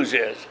good news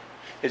is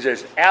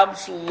there's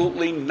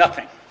absolutely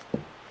nothing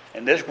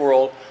in this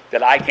world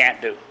that I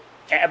can't do.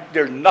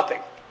 There's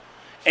nothing.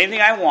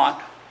 Anything I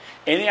want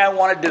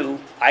to do,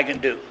 I can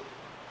do.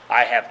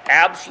 I have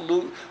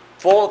absolute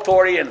full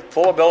authority and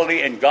full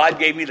ability, and God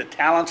gave me the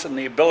talents and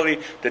the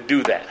ability to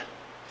do that.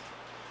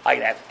 I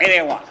can have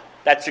anything I want.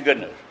 That's the good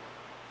news.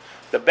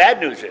 The bad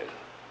news is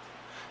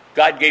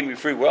God gave me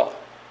free will.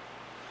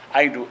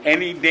 I can do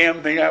any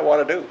damn thing I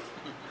want to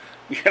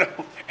do.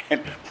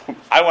 And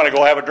I want to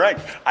go have a drink.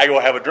 I go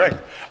have a drink.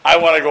 I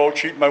want to go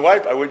cheat my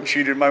wife. I wouldn't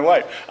cheat my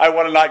wife. I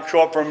want to not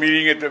show up for a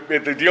meeting at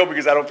the deal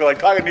because I don't feel like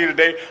talking to you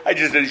today. I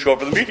just didn't show up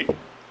for the meeting.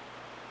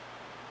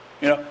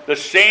 The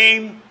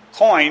same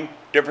coin,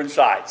 different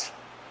sides.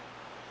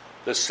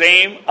 The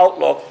same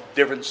outlook,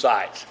 different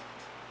sides.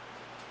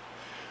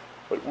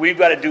 What we've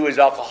got to do as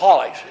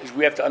alcoholics is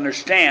we have to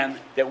understand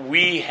that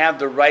we have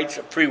the rights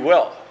of free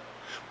will.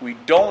 We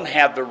don't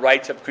have the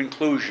rights of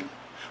conclusion.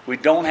 We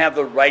don't have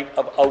the right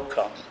of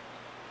outcome.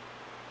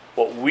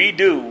 What we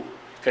do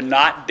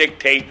cannot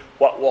dictate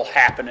what will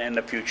happen in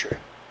the future.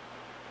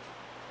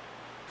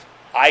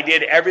 I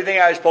did everything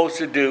I was supposed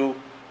to do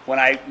when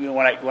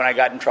I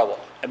got in trouble.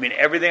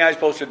 Everything I was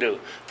supposed to do.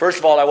 First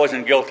of all, I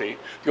wasn't guilty.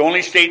 The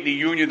only state in the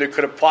union that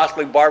could have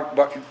possibly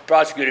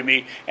prosecuted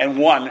me and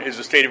won is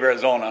the state of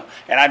Arizona.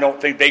 And I don't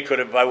think they could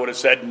have. I would have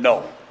said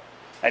no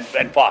and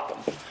fought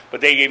them. But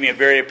they gave me a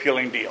very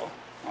appealing deal.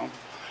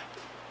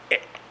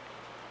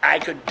 I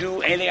could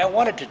do anything I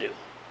wanted to do.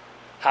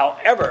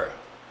 However,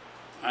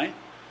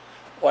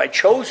 what I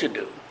chose to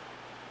do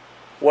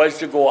was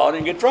to go out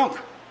and get drunk.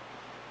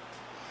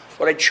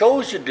 What I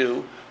chose to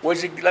do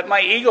was to let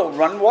my ego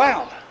run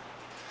wild.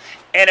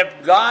 And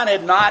if God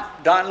had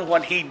not done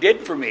what he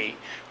did for me,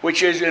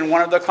 which is in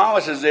one of the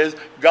promises is,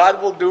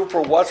 God will do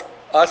for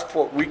us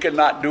what we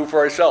cannot do for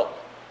ourselves.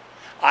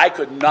 I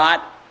could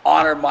not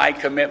honor my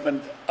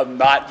commitment of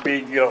not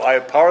being, I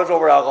have powers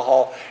over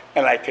alcohol,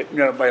 and I could,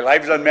 my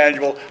life is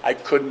unmanageable. I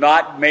could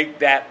not make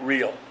that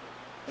real.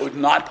 It was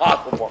not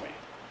possible for me.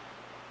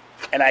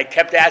 And I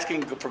kept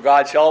asking for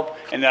God's help,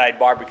 and then I'd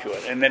barbecue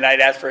it. And then I'd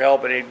ask for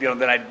help, and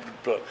then I'd...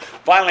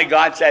 Finally,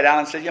 God sat down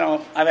and said,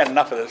 I've had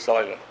enough of this.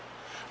 So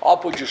I'll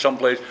put you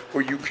someplace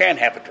where you can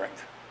have a drink.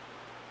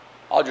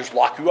 I'll just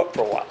lock you up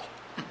for a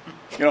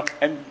while.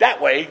 And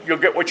that way, you'll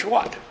get what you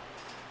want.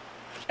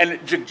 And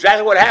it's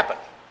exactly what happened.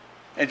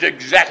 It's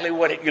exactly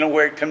what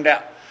where it came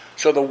down.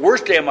 So the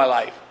worst day of my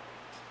life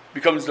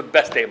becomes the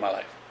best day of my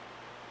life.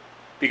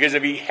 Because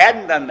if he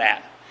hadn't done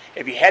that,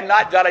 if he had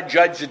not got a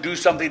judge to do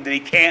something that he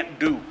can't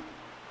do,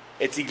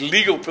 it's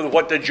illegal for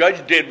what the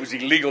judge did was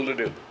illegal to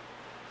do.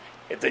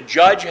 If the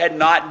judge had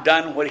not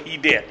done what he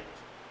did,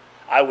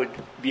 I would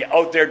be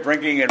out there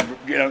drinking and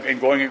and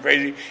going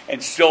crazy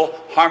and still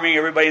harming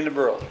everybody in the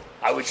world.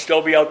 I would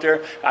still be out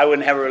there. I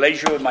wouldn't have a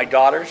relationship with my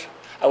daughters.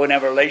 I wouldn't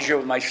have a relationship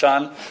with my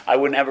son. I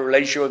wouldn't have a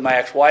relationship with my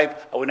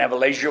ex-wife. I wouldn't have a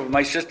relationship with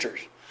my sisters,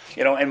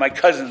 and my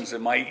cousins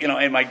and my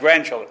and my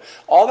grandchildren.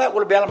 All that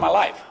would have been out of my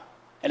life,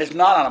 and it's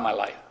not out of my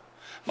life.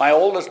 My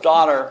oldest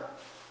daughter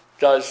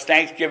does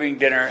Thanksgiving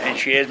dinner, and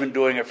she has been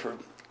doing it for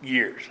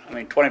years.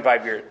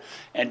 25 years.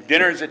 And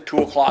dinner's at 2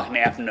 o'clock in the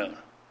afternoon.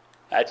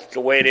 That's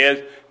the way it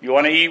is. You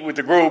want to eat with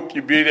the group,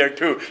 you be there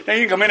too. Now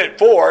you can come in at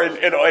 4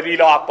 and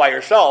eat off by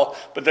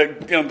yourself, but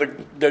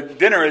the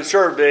dinner is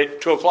served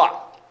at 2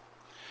 o'clock.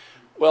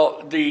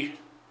 Well, the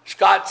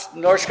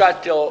North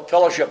Scottsdale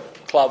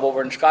Fellowship Club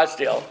over in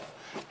Scottsdale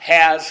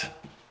has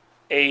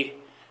a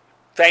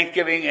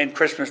Thanksgiving and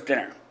Christmas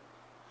dinner.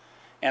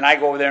 And I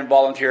go over there and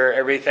volunteer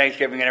every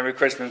Thanksgiving and every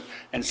Christmas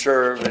and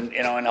serve and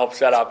and help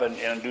set up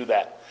and do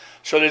that.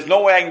 So there's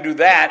no way I can do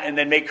that and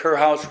then make her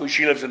house, who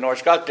she lives in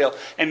North Scottsdale,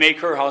 and make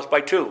her house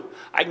by 2.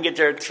 I can get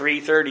there at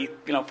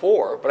 3:30,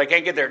 4, but I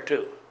can't get there at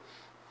 2.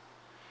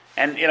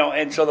 And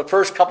and so the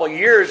first couple of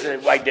years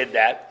that I did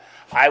that,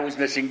 I was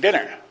missing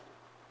dinner.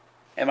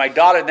 And my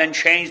daughter then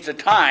changed the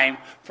time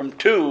from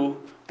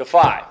 2 to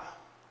 5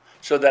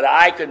 so that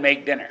I could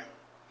make dinner.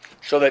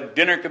 So that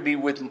dinner could be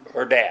with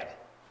her dad.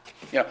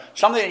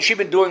 Something that she'd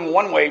been doing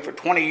one way for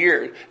 20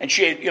 years. And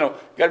she had, got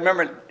to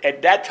remember,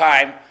 at that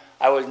time,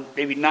 I was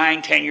maybe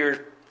 9-10 years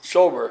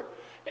sober.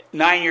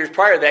 9 years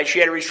prior to that, she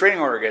had a restraining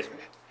order against me.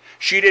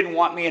 She didn't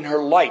want me in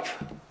her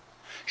life.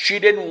 She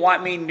didn't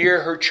want me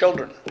near her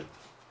children.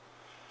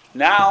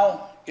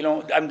 Now,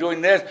 I'm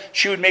doing this.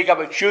 She would make up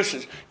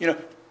excuses.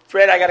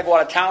 Fred, I got to go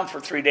out of town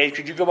for 3 days.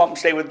 Could you come up and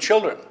stay with the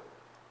children?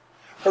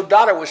 Her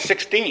daughter was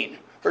 16.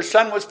 Her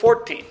son was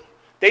 14.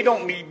 They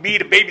don't need me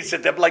to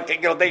babysit them like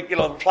what have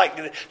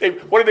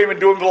they been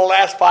doing for the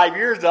last 5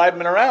 years that I've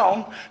been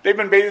around? They've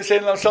been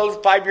babysitting themselves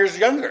 5 years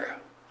younger.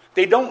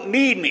 They don't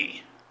need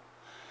me.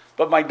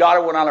 But my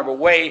daughter went out of her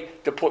way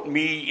to put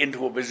me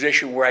into a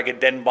position where I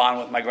could then bond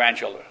with my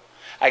grandchildren.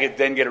 I could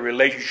then get a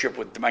relationship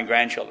with my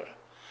grandchildren.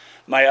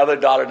 My other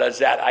daughter does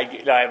that. I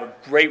have a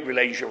great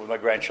relationship with my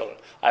grandchildren.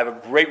 I have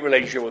a great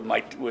relationship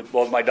with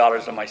both my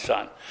daughters and my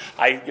son.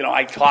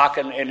 I talk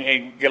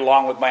and get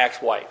along with my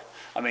ex-wife.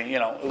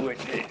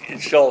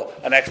 It's still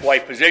an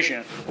ex-wife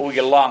position, but we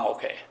get along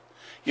okay.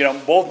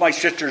 Both my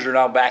sisters are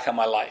now back in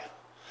my life.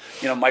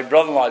 My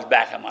brother-in-law is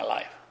back in my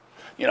life.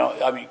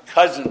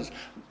 Cousins.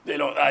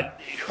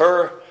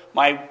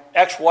 My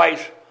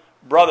ex-wife's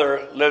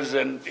brother lives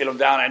in,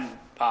 down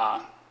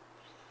in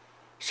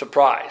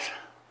Surprise.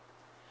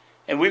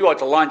 And we go out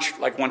to lunch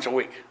like once a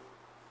week.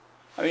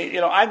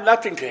 I'm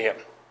nothing to him.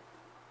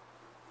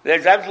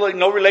 There's absolutely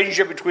no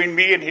relationship between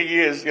me and he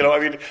is,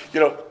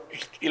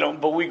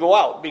 but we go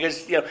out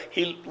because,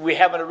 we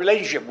have a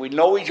relationship. We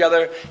know each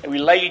other and we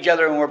like each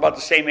other and we're about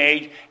the same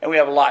age and we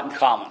have a lot in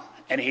common.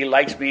 And he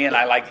likes me and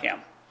I like him.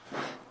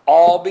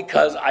 All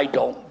because I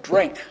don't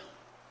drink.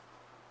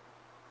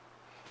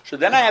 So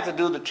then I have to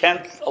do the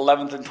 10th,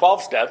 11th, and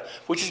 12th steps,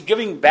 which is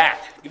giving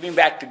back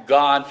to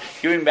God,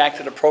 giving back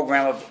to the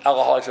program of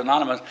Alcoholics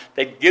Anonymous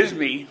that gives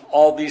me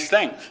all these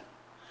things.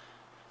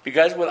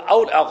 Because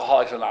without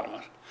Alcoholics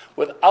Anonymous,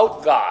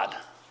 without God,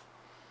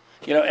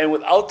 and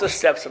without the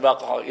steps of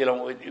alcohol,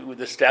 with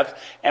the steps,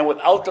 and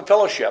without the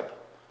fellowship,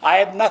 I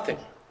have nothing.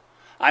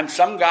 I'm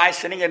some guy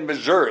sitting in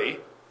Missouri,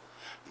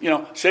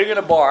 sitting in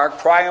a bar,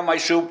 crying on my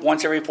soup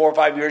once every 4 or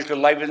 5 years because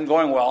life isn't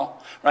going well,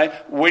 right?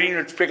 Waiting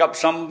to pick up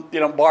some,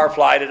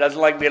 barfly that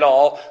doesn't like me at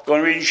all. The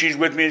only reason she's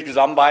with me is because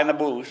I'm buying the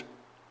booze,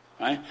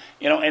 right?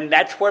 And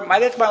that's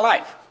my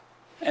life.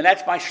 And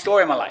that's my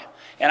story of my life.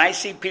 And I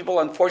see people,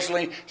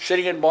 unfortunately,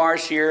 sitting in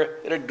bars here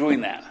that are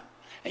doing that.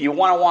 And you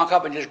want to walk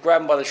up and just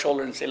grab them by the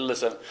shoulder and say,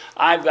 listen,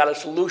 I've got a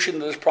solution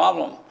to this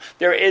problem.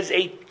 There is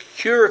a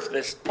cure for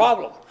this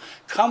problem.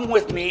 Come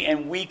with me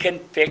and we can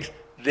fix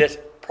this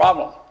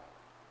problem.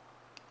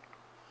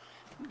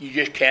 You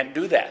just can't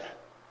do that.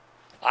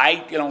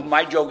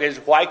 My joke is,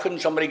 why couldn't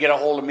somebody get a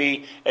hold of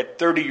me at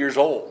 30 years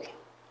old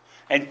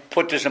and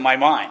put this in my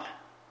mind.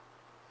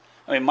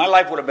 I mean, my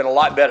life would have been a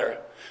lot better.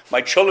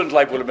 My children's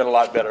life would have been a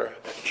lot better.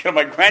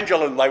 My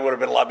grandchildren's life would have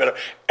been a lot better.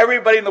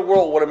 Everybody in the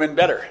world would have been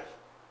better.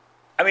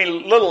 I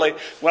mean, literally,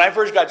 when I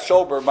first got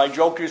sober, my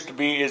joke used to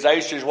be is I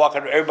used to just walk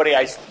up to everybody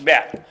I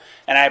met,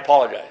 and I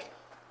apologized.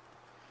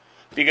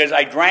 Because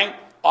I drank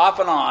off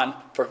and on,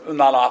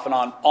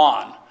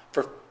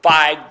 for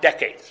 5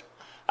 decades.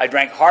 I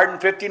drank hard in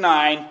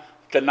 59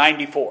 to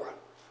 94.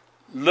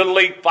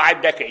 Literally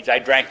 5 decades I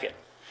drank it.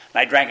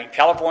 And I drank in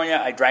California,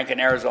 I drank in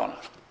Arizona.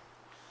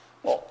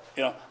 Well,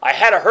 I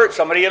had to hurt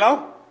somebody,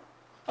 I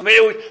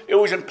mean, it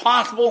was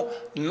impossible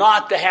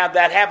not to have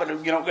that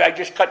happen. I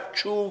just cut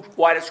too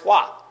wide a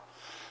swath.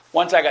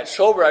 Once I got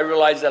sober, I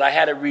realized that I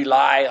had to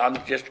rely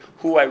on just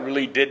who I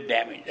really did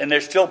damage. And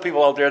there's still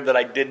people out there that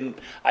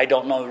I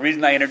don't know. The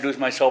reason I introduced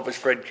myself as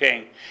Fred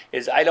King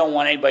is I don't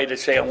want anybody to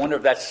say, I wonder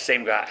if that's the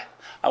same guy.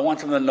 I want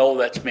them to know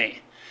that's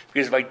me.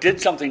 Because if I did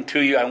something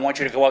to you, I want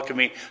you to come up to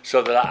me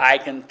so that I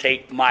can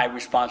take my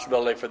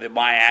responsibility for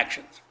my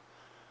actions.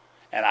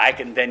 And I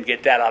can then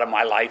get that out of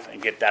my life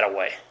and get that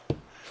away.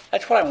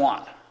 That's what I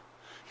want.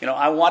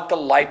 I want the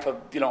life of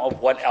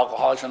what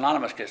Alcoholics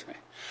Anonymous gives me.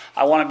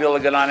 I want to be able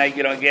to get on it.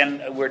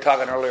 Again, we were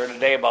talking earlier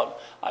today about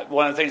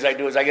one of the things I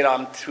do is I get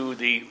on to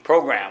the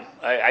program.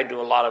 I do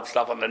a lot of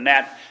stuff on the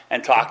net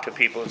and talk to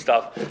people and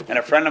stuff. And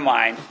a friend of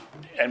mine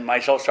and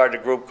myself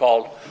started a group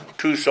called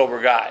Two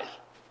Sober Guys.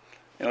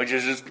 Which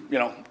is just,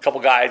 a couple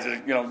guys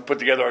that, put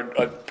together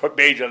a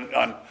page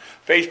on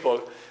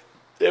Facebook.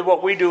 And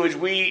what we do is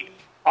we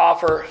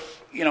offer,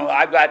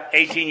 I've got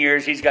 18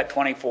 years, he's got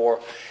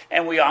 24,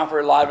 and we offer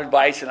a lot of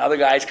advice, and other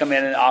guys come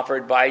in and offer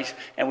advice,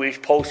 and we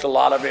post a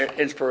lot of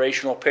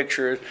inspirational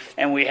pictures,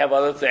 and we have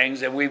other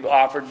things, and we've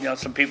offered,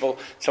 some people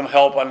some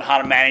help on how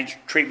to manage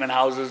treatment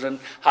houses and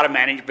how to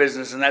manage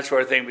business and that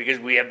sort of thing, because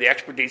we have the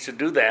expertise to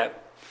do that.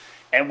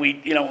 And we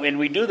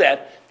do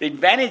that. The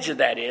advantage of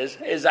that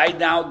is I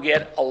now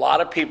get a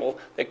lot of people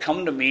that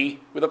come to me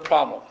with a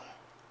problem.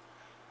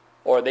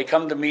 Or they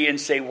come to me and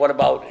say, what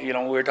about, we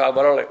were talking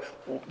about earlier,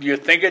 you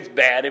think it's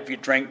bad if you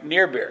drink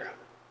near beer?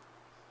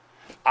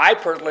 I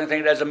personally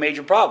think that's a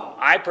major problem.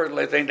 I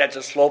personally think that's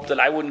a slope that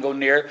I wouldn't go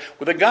near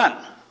with a gun.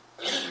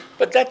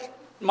 But that's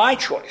my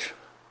choice.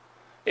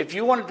 If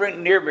you want to drink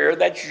near beer,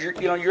 that's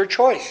your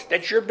choice.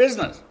 That's your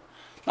business,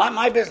 not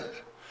my business.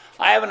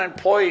 I have an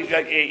employee,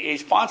 a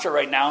sponsor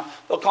right now,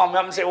 they'll call me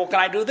up and say, well,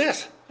 can I do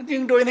this? You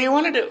can do anything you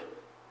want to do.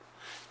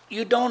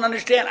 You don't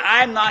understand.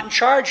 I'm not in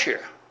charge here.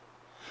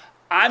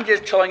 I'm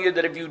just telling you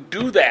that if you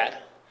do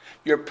that,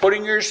 you're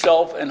putting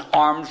yourself in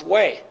harm's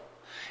way.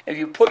 If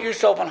you put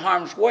yourself in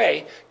harm's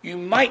way, you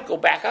might go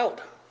back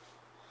out.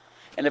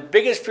 And the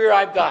biggest fear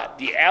I've got,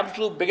 the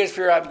absolute biggest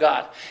fear I've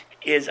got,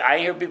 is I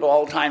hear people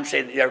all the time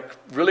say that they're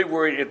really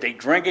worried if they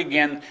drink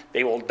again,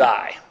 they will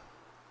die.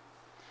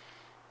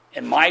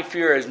 And my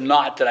fear is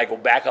not that I go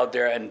back out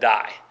there and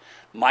die.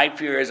 My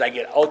fear is I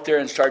get out there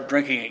and start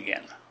drinking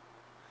again.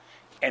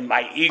 And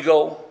my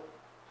ego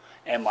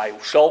and my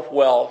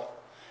self-will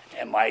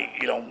and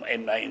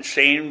my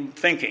insane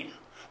thinking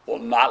will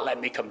not let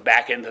me come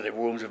back into the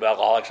rooms of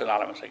Alcoholics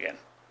Anonymous again.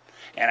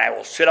 And I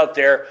will sit out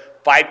there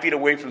 5 feet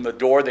away from the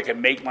door that can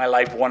make my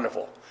life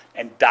wonderful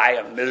and die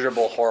a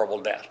miserable,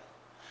 horrible death.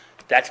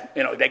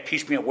 That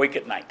keeps me awake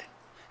at night.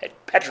 It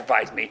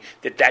petrifies me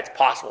that that's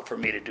possible for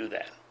me to do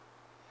that.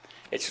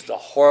 It's just a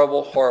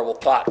horrible, horrible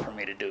thought for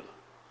me to do.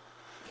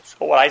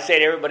 So what I say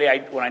to everybody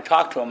when I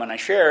talk to them and I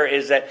share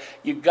is that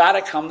you got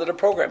to come to the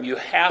program. You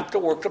have to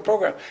work the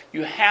program.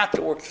 You have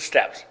to work the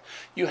steps.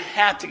 You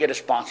have to get a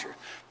sponsor.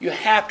 You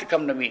have to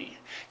come to meetings.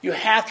 You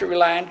have to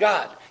rely on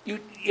God.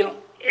 And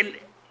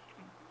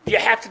you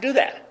have to do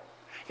that.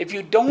 If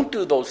you don't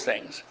do those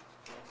things,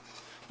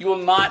 you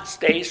will not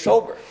stay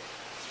sober.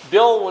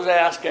 Bill was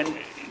asked in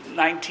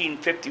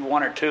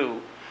 1951 or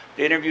 2,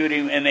 they interviewed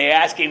him and they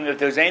asked him if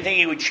there was anything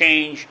he would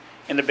change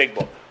in the Big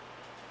Book.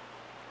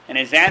 And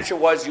his answer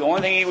was the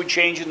only thing he would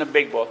change in the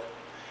Big Book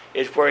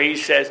is where he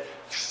says,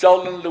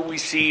 seldom do we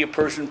see a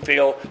person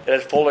fail that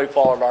has fully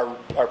followed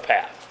our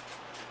path.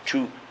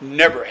 To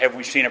never have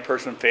we seen a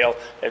person fail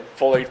that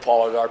fully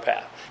followed our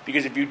path.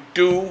 Because if you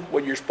do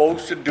what you're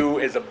supposed to do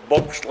as the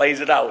book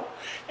lays it out,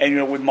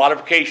 and with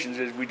modifications,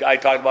 as I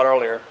talked about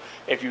earlier,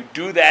 if you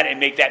do that and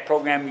make that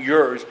program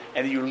yours,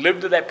 and you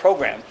live to that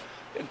program,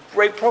 a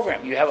great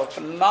program. You have a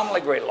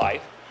phenomenally great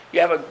life. You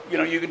have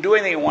you can do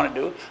anything you want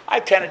to do.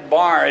 I've tended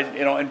bars,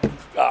 and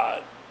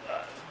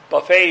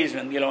buffets,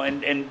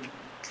 and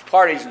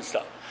parties and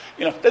stuff.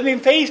 It doesn't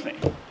even faze me.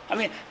 I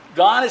mean,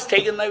 God has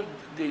taken the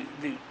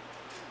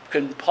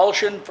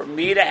compulsion for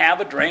me to have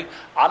a drink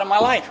out of my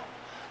life.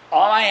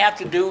 All I have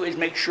to do is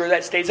make sure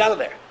that stays out of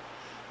there.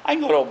 I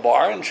can go to a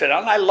bar and sit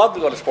down. I love to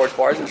go to sports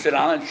bars and sit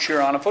down and cheer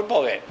on a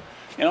football game.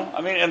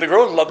 And the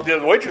girls love the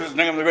waitresses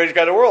think I'm the greatest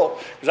guy in the world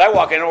because I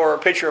walk in and order a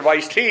pitcher of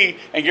iced tea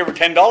and give her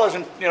 $10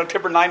 and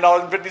tip her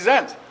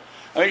 $9.50.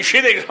 I mean,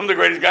 she thinks I'm the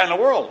greatest guy in the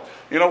world.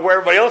 Where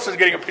everybody else is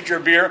getting a pitcher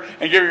of beer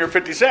and giving her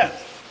 50 cents.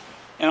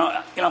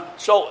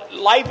 So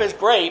life is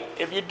great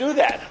if you do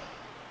that.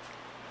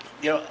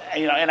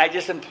 And I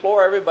just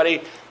implore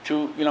everybody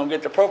to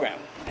get the program.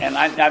 And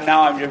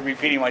now I'm just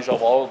repeating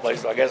myself all over the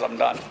place, so I guess I'm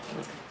done.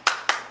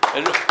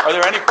 Are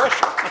there any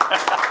questions?